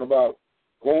 I'm talking about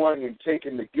going and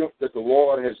taking the gift that the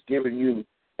Lord has given you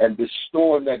and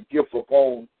bestowing that gift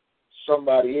upon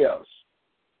somebody else.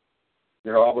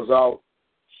 You know, I was out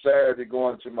Saturday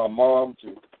going to my mom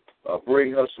to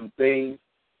bring her some things,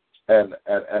 and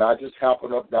I just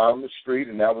happened up down the street,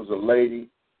 and that was a lady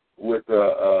with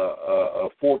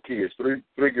 4 kids,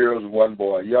 three girls and 1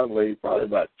 boy, a young lady, probably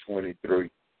about 23.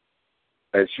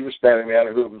 And she was standing there,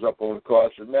 her hood was up on the car. I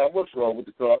said, man, what's wrong with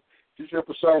the car? She said,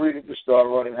 for some reason, it just started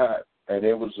running hot. And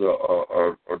it was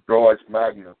a Dodge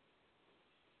Magnum,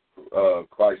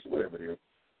 Chrysler, whatever it is.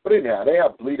 But anyhow, they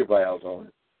have bleeder valves on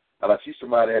it. And I see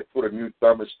somebody had put a new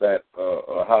thermostat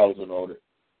housing on it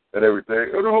and everything.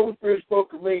 And the Holy Spirit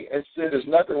spoke to me and said, there's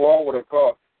nothing wrong with a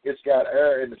car. It's got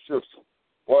air in the system.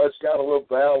 Well, it's got a little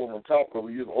valve on the top of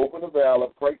it. You open the valve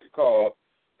up, crank the car up,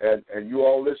 and you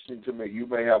all listening to me, you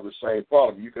may have the same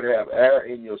problem. You could have air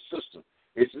in your system.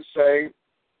 It's the same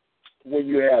when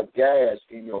you have gas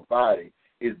in your body.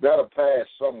 It's better pass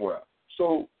somewhere.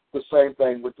 So the same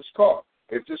thing with this car.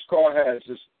 If this car has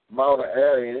this amount of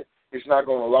air in it, it's not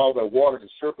going to allow that water to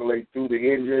circulate through the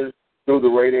engine, through the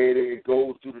radiator. It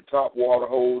goes through the top water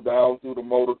hose, down through the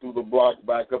motor, through the block,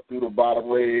 back up through the bottom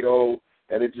radiator hose,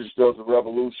 and it just does a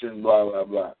revolution, blah, blah,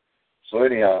 blah. So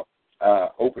anyhow, I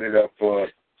opened it up for us,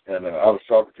 and I was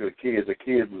talking to the kids. The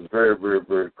kids was very, very,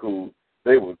 very cool.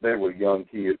 They were young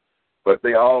kids, but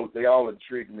they all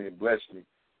intrigued me and blessed me.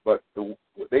 But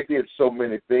they did so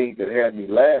many things that had me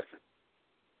laughing.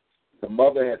 The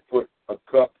mother had put a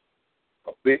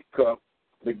big cup,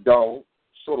 McDonald's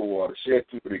soda water. She had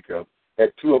 2-3 cups,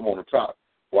 had 2 of them on the top.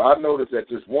 Well, I noticed that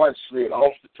this one slid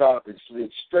off the top and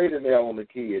slid straight in there on the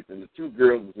kids, and the 2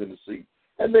 girls was in the seat.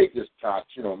 And they just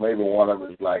talked, you know, maybe one of them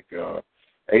was like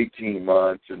 18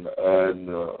 months, and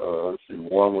let's see,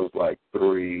 one was like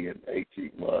 3 and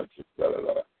 18 months, and blah, blah,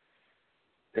 blah.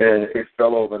 And it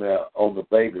fell over there on the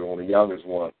baby, on the youngest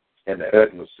one, and the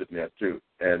other was sitting there too.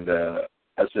 And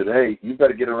I said, hey, you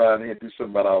better get around here and do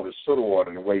something about all this soda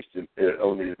water and wasting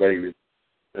on these babies.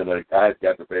 And I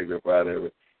got the baby up out of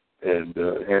it and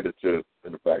handed it to her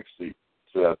in the back seat.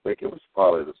 So I think it was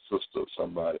probably the sister or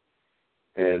somebody.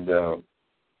 And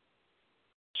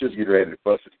she was getting ready to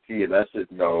fuss at the kid. And I said,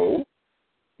 no.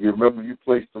 You remember you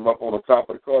placed them up on the top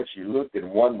of the car. She looked, and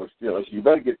one was still. I said, you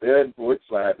better get there before it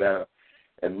slide down.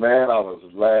 And, man, I was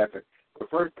laughing. The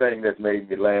first thing that made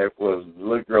me laugh was the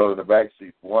little girl in the back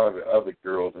seat. One of the other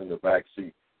girls in the back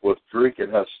seat was drinking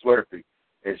her Slurpee,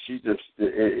 and she just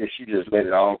let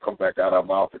it all come back out of her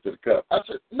mouth into the cup. I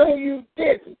said, no, you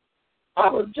didn't. I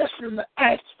was just in the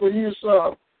act for you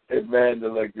some. And, man, the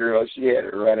little girl, she had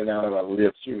it running out of her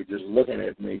lips. She was just looking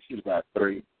at me. She was about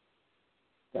 3.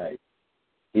 Like,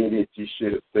 idiot, you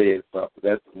should have said something.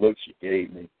 That's the look she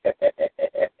gave me.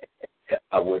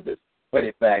 I wouldn't have put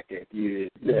it back at you.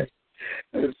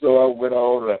 And so I went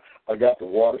on. I got the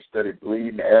water started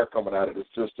bleeding, the air coming out of the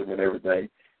system and everything.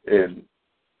 And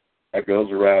I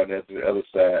goes around to the other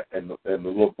side, and the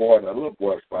little boy,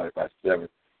 was probably about 7.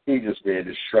 He just being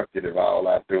destructive all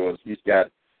outdoors. He's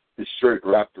got his shirt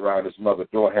wrapped around his mother's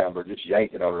door handle, just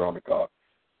yanking on it on the car.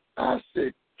 I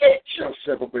said, get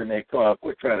yourself up in that car.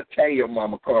 Quit trying to tear your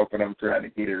mama car up when I'm trying to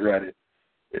get it running.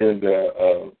 And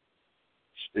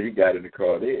he got in the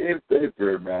car. They're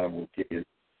very animal kids.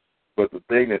 But the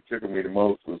thing that took me the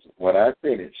most was when I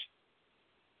finished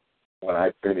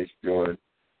doing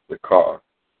the car,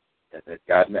 and it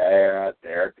got in the air out, the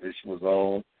air conditioner was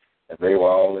on, and they were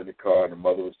all in the car, and the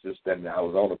mother was just standing there. I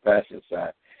was on the passenger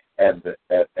side, and the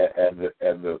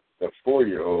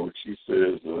 4-year-old, she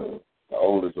says, the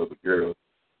oldest of the girls,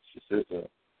 she says,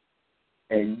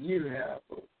 and you have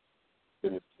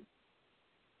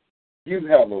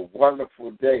a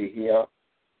wonderful day here.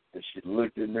 And she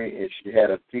looked at me, and she had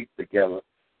her teeth together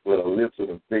with her lips with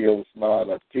a big old smile.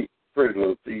 Her teeth, pretty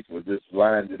little teeth, were just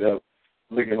lined it up,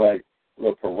 looking like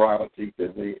little piranha teeth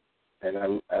at me. And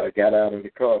I got out of the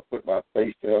car, put my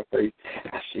face to her face.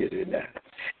 I said,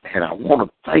 and I want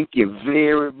to thank you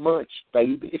very much,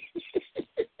 baby.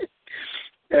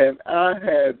 And I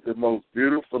had the most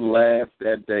beautiful laugh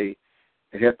that day,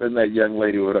 helping that young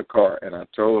lady with her car. And I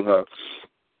told her,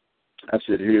 I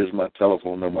said, here's my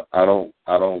telephone number. I don't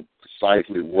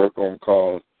precisely work on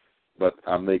calls, but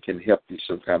I can help you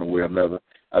some kind of way or another.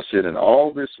 I said, and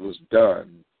all this was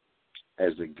done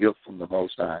as a gift from the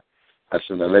Most High. I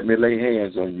said, now let me lay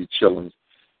hands on you children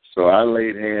So I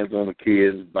laid hands on the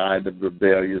kids, bind the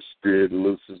rebellious spirit,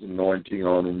 looses anointing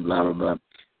on them, blah, blah, blah.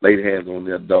 Laid hands on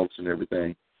the adults and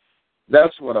everything.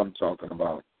 That's what I'm talking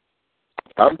about.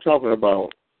 I'm talking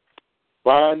about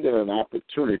finding an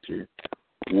opportunity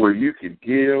where you can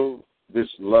give this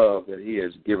love that he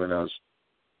has given us,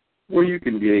 where you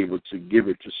can be able to give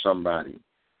it to somebody.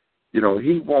 You know,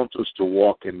 he wants us to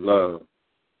walk in love,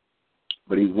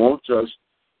 but he wants us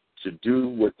to do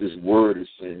what this word is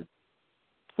saying.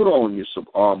 Put on you some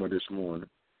armor this morning.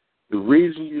 The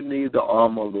reason you need the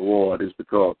armor of the Lord is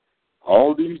because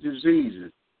all these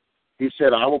diseases, he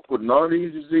said, I will put none of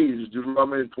these diseases,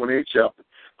 Deuteronomy 28th chapter,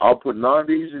 I'll put none of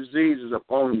these diseases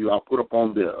upon you. I'll put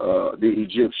upon the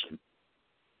Egyptian.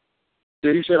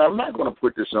 Then he said, I'm not going to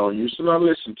put this on you, so now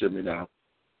listen to me now.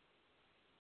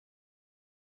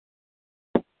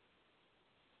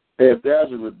 If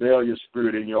there's a rebellious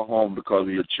spirit in your home because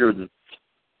of your children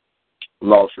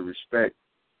lost your respect,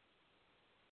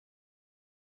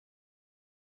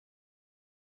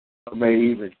 I may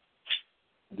even,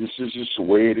 this is just the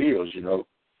way it is, you know,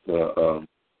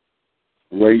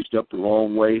 raised up the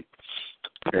wrong way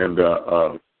and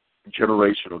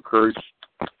generational curse.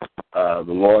 The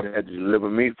Lord had to deliver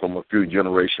me from a few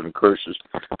generational curses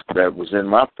that was in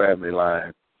my family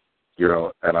line, you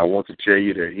know, and I want to tell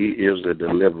you that he is a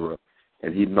deliverer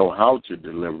and he knows how to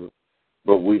deliver,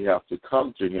 but we have to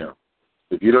come to him.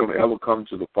 If you don't ever come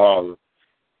to the Father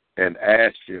and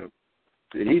ask him,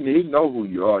 he know who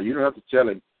you are. You don't have to tell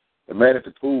him. The man at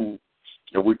the pool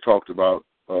that we talked about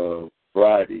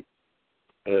Friday,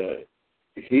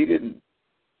 he didn't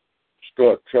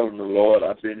start telling the Lord,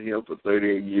 I've been here for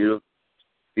 38 years.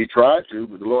 He tried to,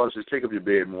 but the Lord says, take up your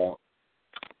bed and walk.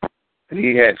 And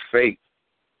he had faith.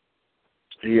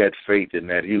 He had faith in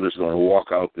that he was going to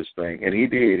walk out this thing. And he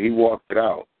did. He walked it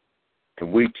out.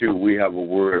 And we, too, we have a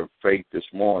word of faith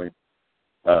this morning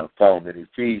found in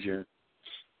Ephesians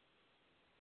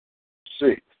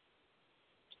 6.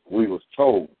 We was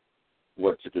told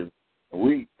what to do. And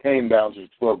we came down to the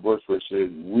 12th verse where it says,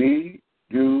 we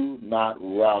do not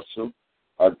wrestle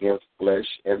against flesh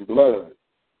and blood,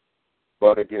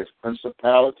 but against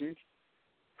principalities,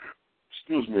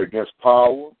 against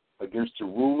power, against the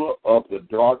ruler of the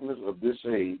darkness of this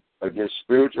age, against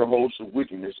spiritual hosts of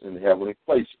wickedness in the heavenly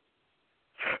places.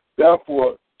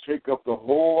 Therefore, take up the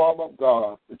whole armor of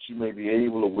God, that you may be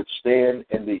able to withstand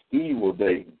in the evil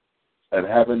day, and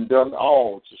having done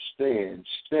all to stand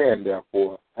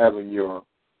therefore, having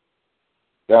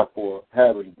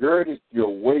girded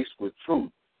your waist with truth.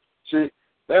 See,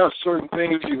 there are certain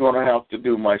things you're going to have to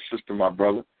do, my sister, my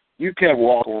brother. You can't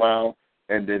walk around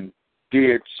and then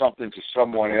did something to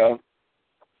someone else,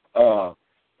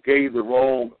 gave the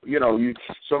wrong,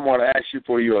 someone asked you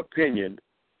for your opinion,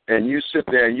 and you sit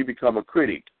there and you become a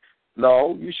critic.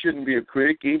 No, you shouldn't be a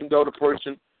critic, even though the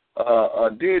person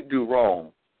did do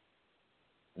wrong.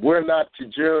 We're not to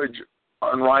judge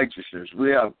unrighteousness.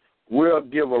 We'll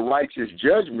give a righteous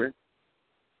judgment,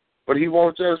 but he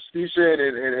wants us, he said,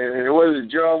 and what is it,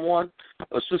 John 1?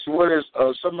 Sister, what does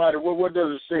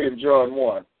it say in John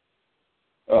 1?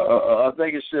 I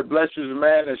think it said, blessed is the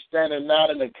man that standeth not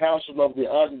in the counsel of the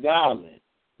ungodly,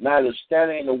 neither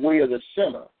standing in the way of the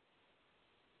sinner.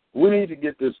 We need to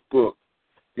get this book,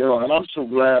 and I'm so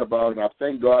glad about it. And I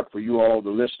thank God for you all, the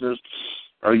listeners.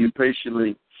 Are you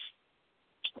patiently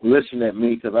listening at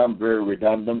me, because I'm very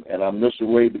redundant, and I'm this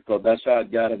way because that's how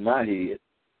it got in my head.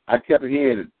 I kept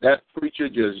hearing that preacher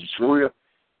just drilled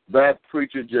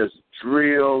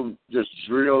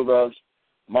us.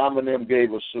 Mom and them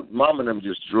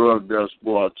just drugged us,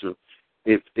 boy. To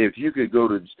if you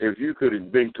could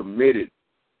have been committed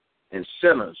and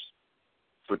sinners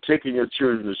for taking your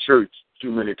children to church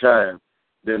too many times,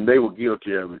 then they were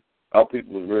guilty of it. Our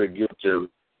people were very guilty of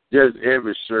it. Just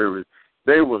every service.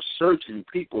 They were searching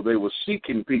people. They were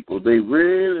seeking people. They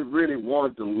really, really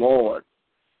wanted the Lord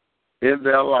in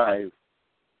their life.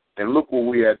 And look where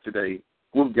we at today.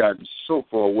 We've gotten so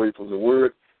far away from the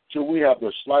Word till we have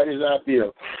the slightest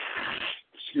idea,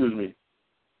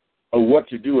 of what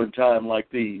to do in time like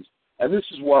these. And this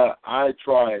is why I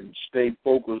try and stay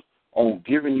focused on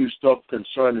giving you stuff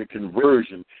concerning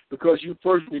conversion, because you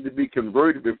first need to be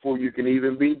converted before you can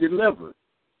even be delivered.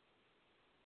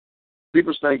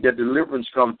 People think that deliverance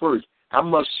comes first. I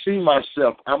must see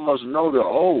myself. I must know that,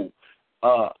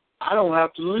 I don't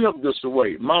have to live this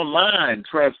way. My mind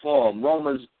transformed.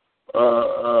 Romans, it's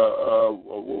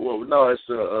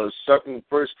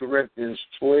 1 Corinthians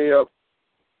 12.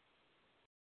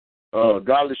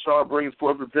 Godly sorrow brings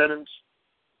forth repentance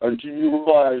until you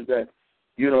realize that,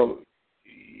 you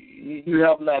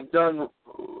have not done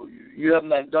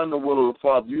the will of the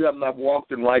Father. You have not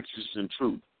walked in righteousness and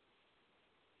truth.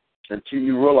 until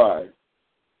you realize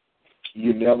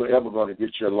you're never, ever going to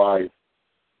get your life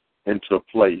into a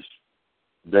place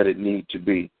that it needs to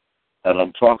be. And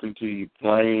I'm talking to you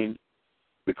plain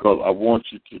because I want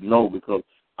you to know, because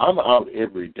I'm out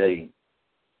every day,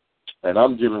 and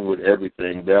I'm dealing with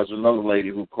everything. There's another lady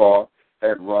whose car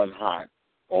had run hot.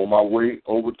 On my way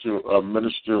over to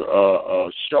Minister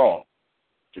Shaw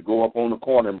to go up on the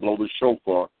corner and blow the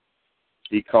shofar,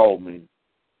 he called me.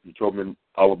 He told me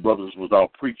our brothers was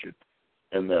out preaching,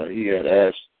 and he had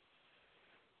asked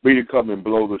me to come and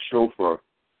blow the shofar.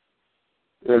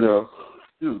 And,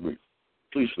 excuse me,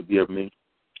 please forgive me.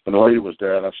 And the lady was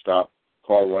there, and I stopped,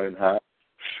 car running hot.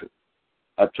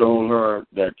 I told her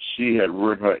that she had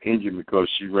ruined her engine because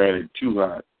she ran it too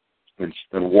hot,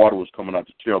 and water was coming out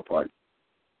the tailpipe.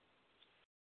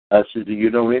 I said, do you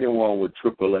know anyone with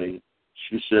AAA?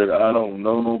 She said, I don't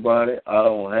know nobody. I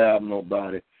don't have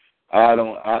nobody.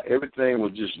 Everything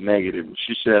was just negative.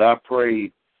 She said, I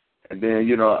prayed, and then,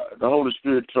 the Holy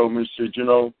Spirit told me, said,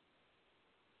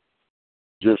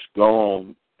 just go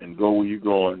on and go where you're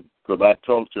going. Because I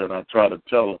told her, and I tried to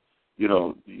tell her,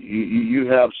 you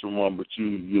have someone, but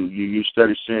you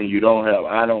study saying you don't have.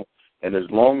 I don't. And as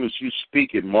long as you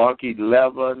speak it, Mark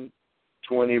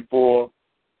 11:24,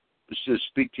 it says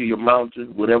speak to your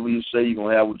mountain. Whatever you say, you're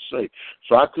going to have what to say.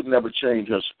 So I could never change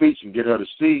her speech and get her to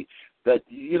see that,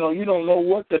 you don't know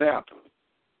what could happen.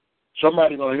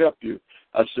 Somebody's going to help you.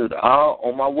 I said,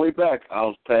 on my way back,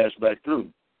 I'll pass back through.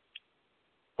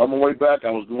 On my way back,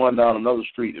 I was going down another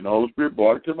street, and the Holy Spirit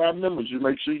brought it to my remembrance. You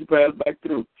make sure you pass back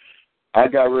through. I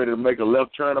got ready to make a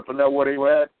left turn up in there where they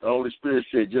were at. The Holy Spirit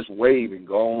said, just wave and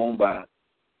go on by.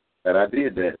 And I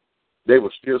did that. They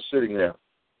were still sitting there.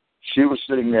 She was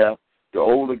sitting there. The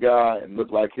older guy, and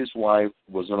looked like his wife,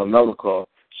 was in another car.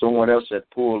 Someone else had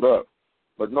pulled up.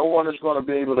 But no one is going to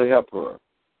be able to help her.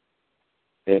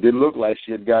 And it didn't look like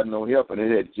she had gotten no help, and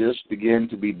it had just begun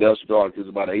to be dusk dark. It was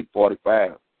about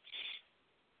 8:45.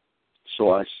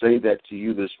 So I say that to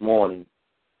you this morning,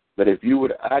 that if you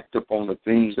would act upon the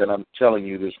things that I'm telling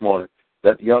you this morning,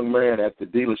 that young man at the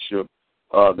dealership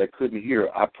that couldn't hear,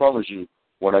 I promise you,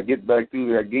 when I get back through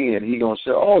there again, he's going to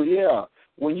say, oh, yeah,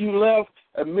 when you left,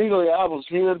 immediately I was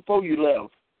here before you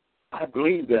left. I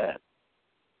believe that.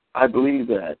 I believe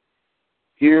that.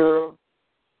 Here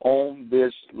on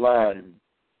this line,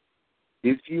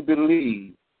 if you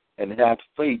believe and have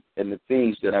faith in the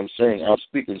things that I'm saying, I'm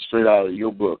speaking straight out of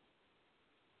your book,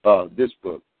 this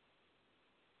book.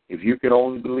 If you can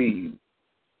only believe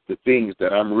the things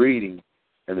that I'm reading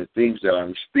and the things that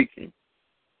I'm speaking,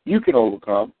 you can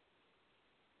overcome.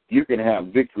 You can have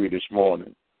victory this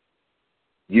morning.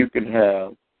 You can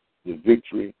have the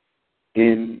victory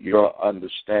in your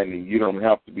understanding. You don't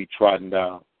have to be trodden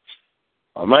down.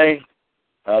 Amen.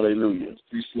 Hallelujah.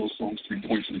 3 slow songs, 3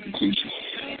 points in the conclusion.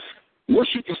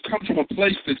 Worship must come from a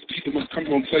place that people must come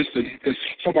from a place that's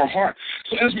from our heart.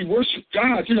 So as we worship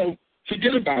God,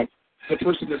 forget about the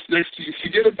person that's next to you.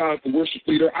 Forget about the worship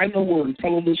leader. I know we're in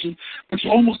television, but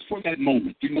almost for that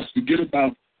moment, you must forget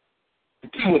about the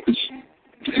television,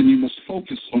 and you must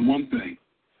focus on one thing.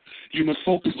 You must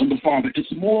focus on the Father.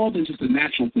 It's more than just a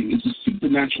natural thing. It's a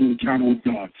supernatural encounter with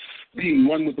God, being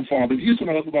one with the Father. Here's what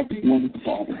I love about being one with the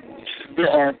Father. There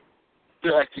are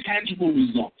tangible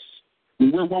results.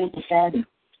 When we're one with the Father,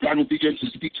 God will begin to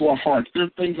speak to our hearts. There are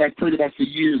things I've prayed about for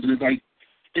years, and as I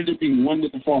end up being one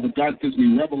with the Father, God gives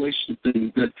me revelation of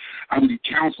things that I would need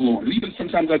counsel on. And even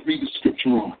sometimes I read the scripture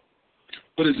on.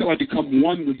 But until I become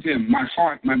one with Him, my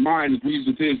heart, my mind agrees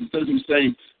with His. Instead of me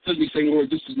saying, Lord,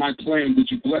 this is my plan, would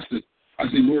you bless it? I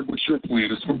say, Lord, what's your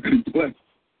plan? It's already blessed.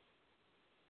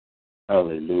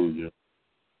 Hallelujah.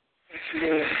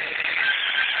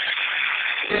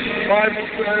 The Bible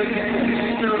says, the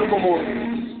Spirit of the Lord,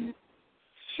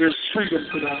 there's freedom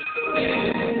tonight.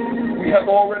 We have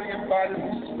already invited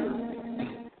the Spirit.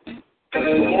 And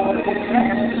the Lord will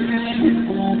move in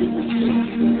the Spirit.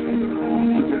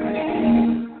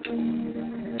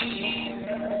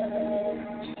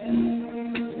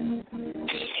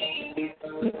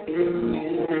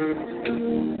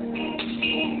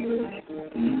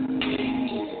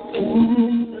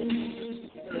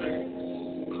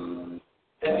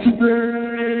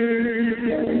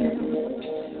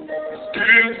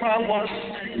 Here's my one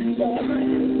desire,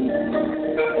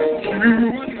 you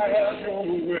would have your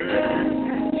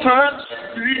way. Touch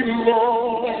me,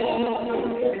 Lord,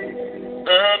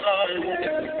 and I will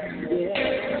be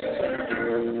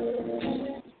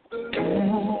there.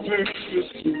 Move in this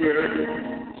way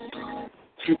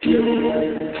today.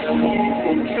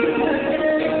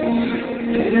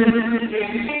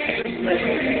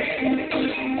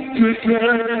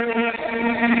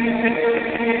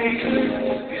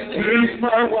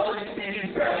 my wife be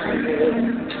you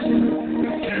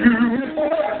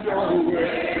have your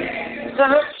way.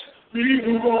 Touch me,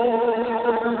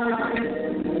 Lord,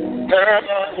 and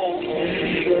I won't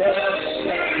be the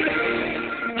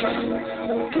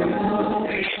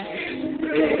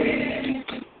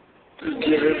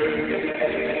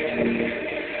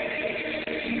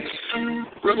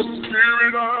with the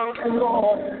Spirit of the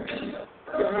Lord,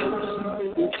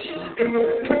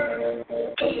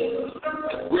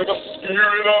 where the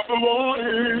Spirit of the Lord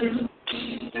is,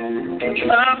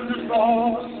 captives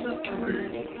are set free.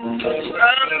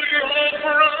 And we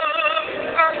offer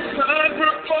a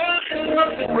sacrifice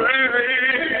of praise.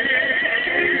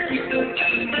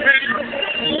 May your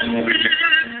Holy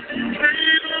Spirit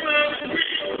breathe on us, we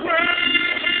pray.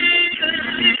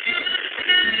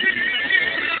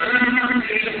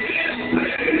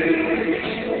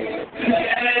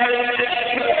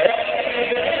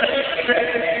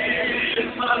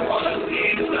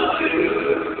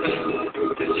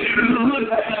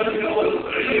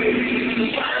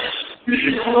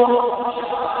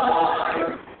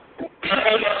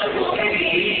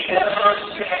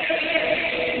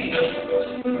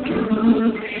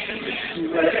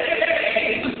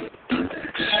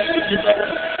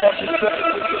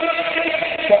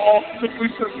 Paul simply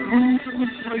says, move in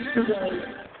this place today.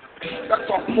 That's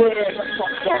our prayer, that's our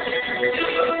prayer.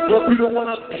 But we don't want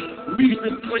to leave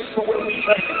this place for where we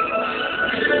think.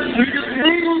 We can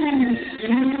move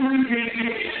today.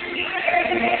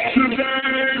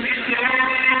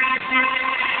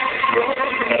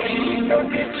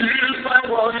 If I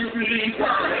want to be,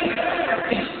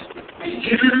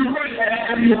 you would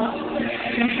have your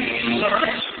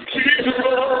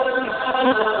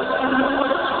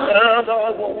and I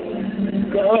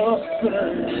won't go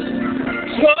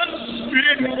touch me,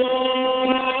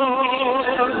 Lord,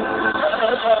 and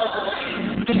I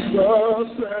won't go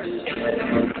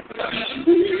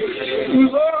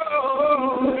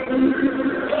Lord,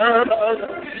 and I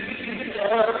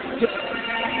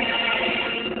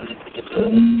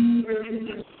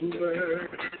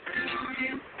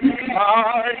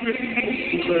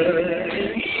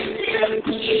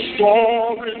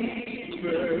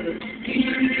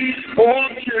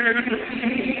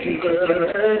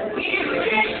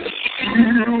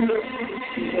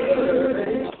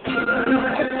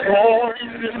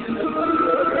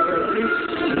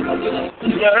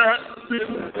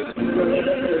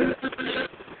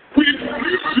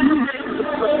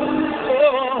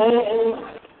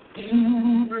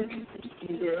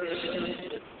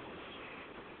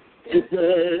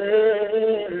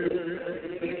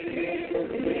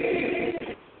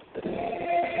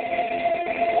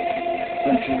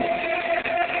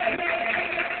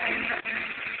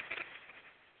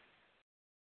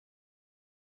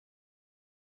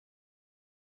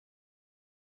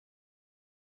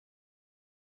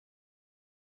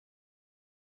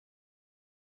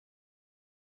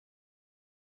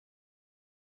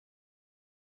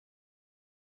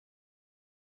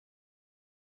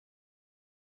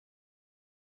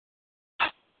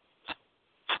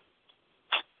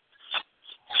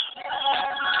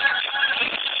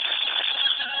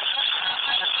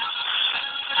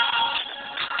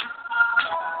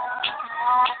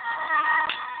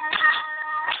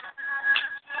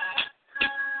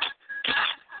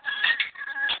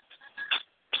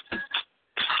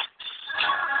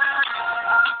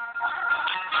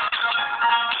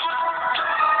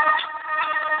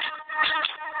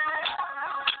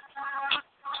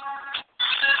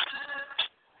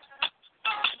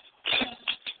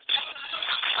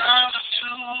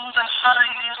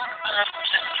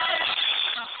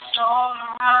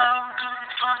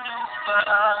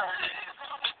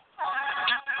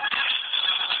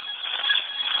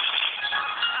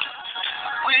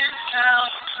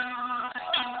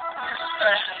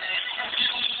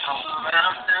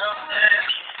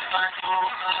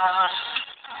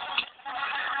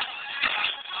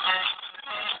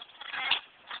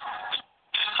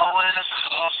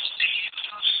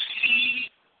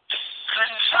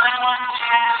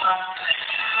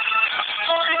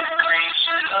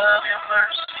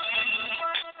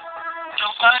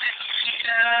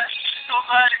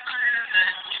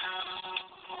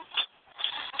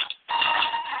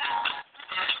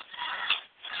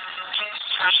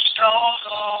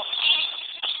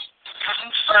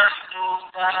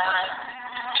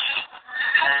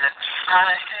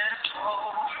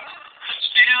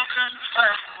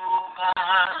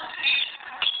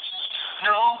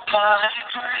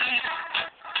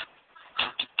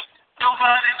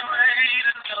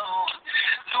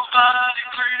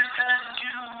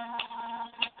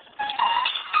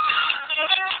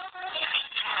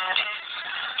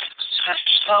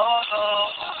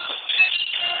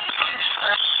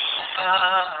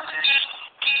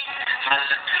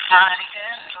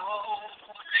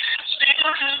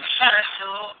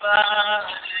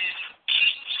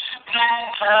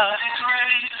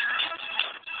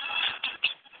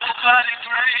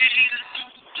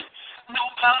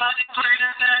Nobody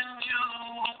greater than you.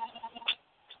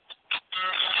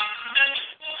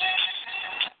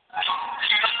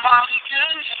 Nobody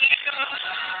can heal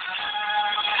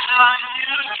like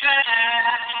you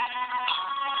can.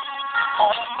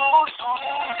 Almost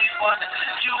only one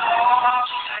you are.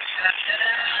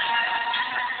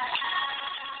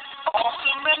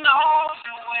 Awesome in all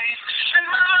your ways, and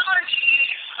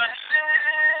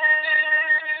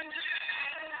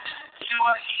you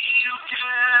are he who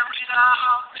carried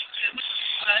out redemption.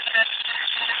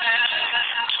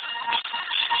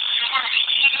 You are he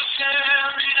who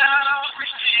carried out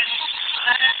redemption.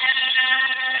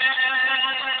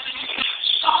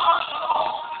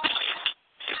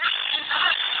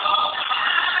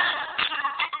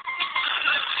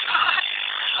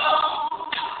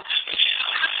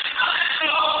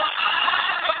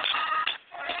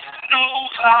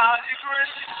 Nobody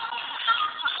great.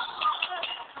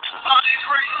 Nobody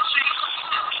great, Jesus.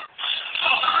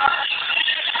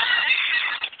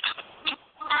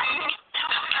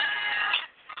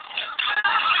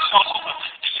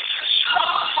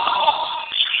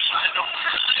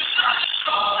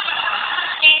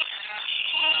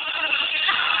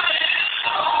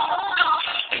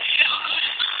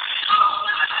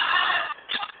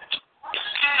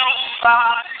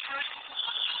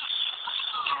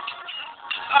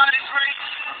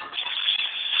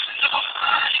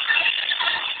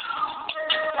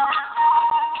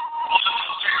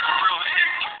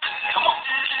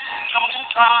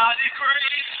 Nobody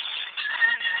great.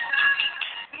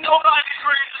 Nobody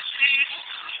great as Jesus.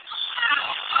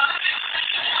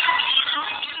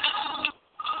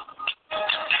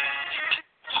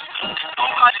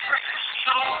 Nobody great.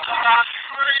 Nobody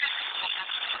great.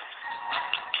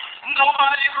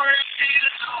 Nobody great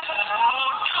Jesus. Nobody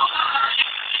great.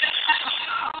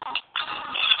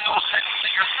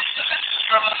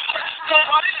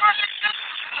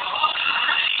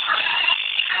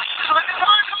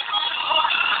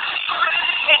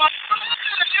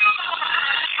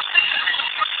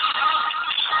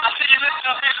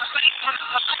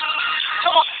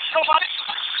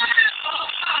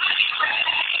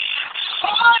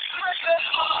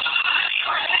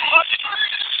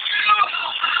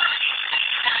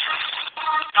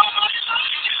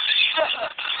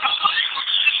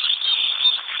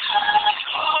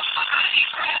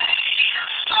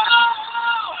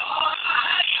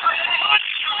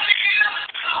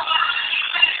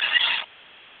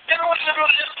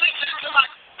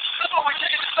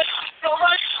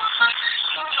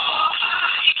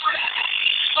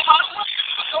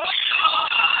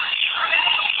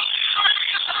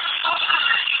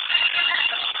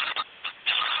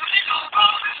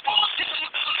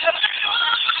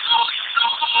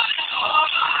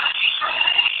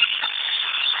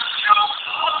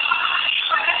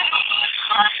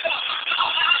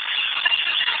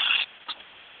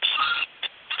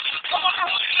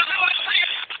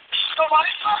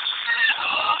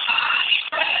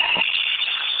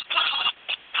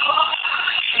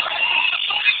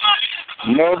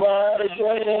 Nobody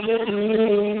greater than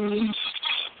him.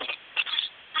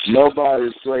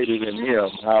 Nobody's greater than him.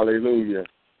 Hallelujah.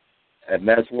 And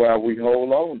that's why we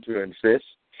hold on to him, sis.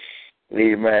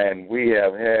 Amen. We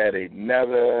have had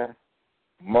another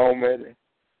moment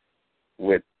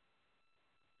with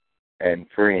and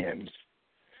friends.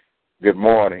 Good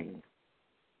morning.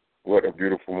 What a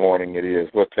beautiful morning it is.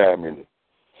 What time is it?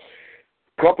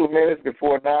 A couple of minutes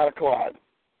before 9 o'clock.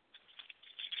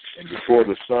 And before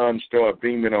the sun starts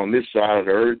beaming on this side of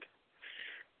the earth,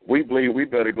 we believe we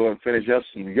better go and finish up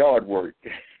some yard work.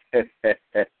 Is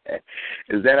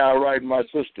that all right, my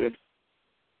sister?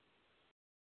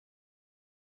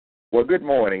 Well, good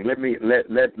morning. Let me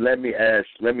ask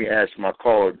my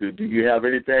caller. Do you have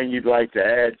anything you'd like to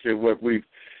add to what we've,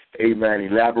 amen,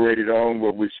 elaborated on,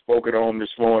 what we've spoken on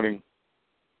this morning?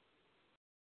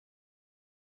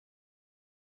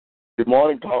 Good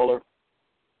morning, caller.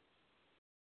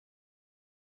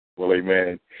 Well,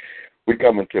 amen. We're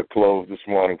coming to a close this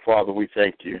morning. Father, we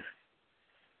thank you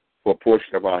for a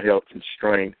portion of our health and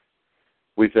strength.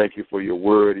 We thank you for your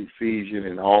word, Ephesians,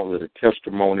 and all of the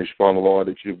testimonies, Father, Lord,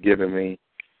 that you've given me.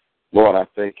 Lord, I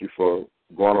thank you for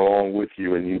going along with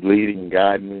you and you leading,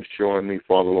 guiding me, showing me,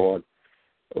 Father, Lord,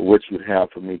 what you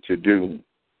have for me to do.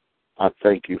 I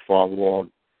thank you, Father, Lord,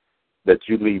 that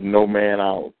you leave no man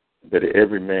out, that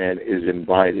every man is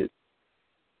invited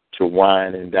to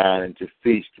wine and dine and to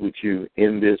feast with you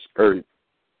in this earth.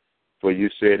 For you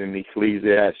said in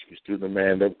Ecclesiastes to the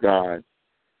man of God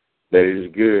that it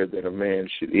is good that a man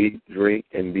should eat, drink,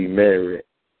 and be merry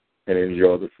and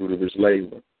enjoy the fruit of his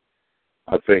labor.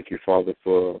 I thank you, Father,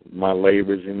 for my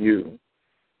labors in you,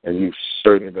 and you've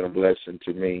certainly been a blessing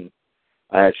to me.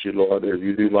 I ask you, Lord, that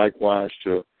you do likewise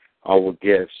to our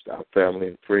guests, our family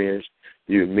and friends.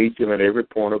 You meet them at every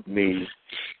point of need.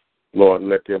 Lord,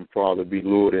 let them, Father, be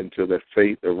lured into the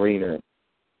faith arena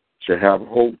to have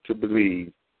hope to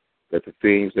believe that the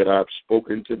things that I've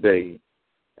spoken today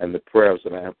and the prayers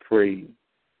that I have prayed,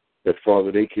 that,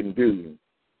 Father, they can do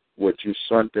what you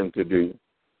sent them to do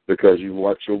because you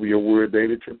watch over your word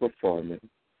daily to perform it.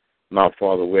 Now,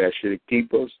 Father, we ask you to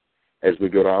keep us as we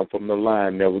go down from the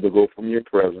line, never to go from your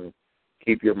presence.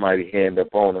 Keep your mighty hand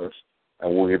upon us,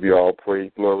 and we'll give you all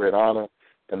praise, glory, and honor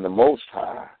in the Most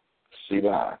High.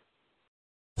 Selah.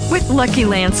 With Lucky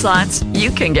Land Slots,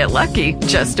 you can get lucky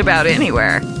just about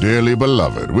anywhere. Dearly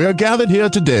beloved, we are gathered here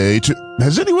today to...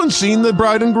 Has anyone seen the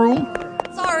bride and groom?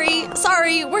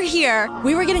 Sorry, we're here.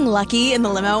 We were getting lucky in the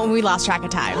limo and we lost track of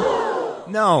time.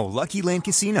 No, Lucky Land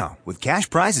Casino, with cash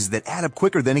prizes that add up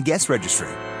quicker than a guest registry.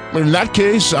 In that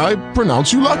case, I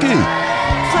pronounce you lucky.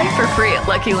 Play for free at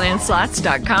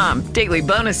LuckyLandSlots.com. Daily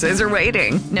bonuses are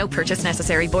waiting. No purchase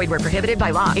necessary. Void where prohibited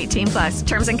by law. 18+.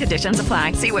 Terms and conditions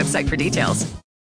apply. See website for details.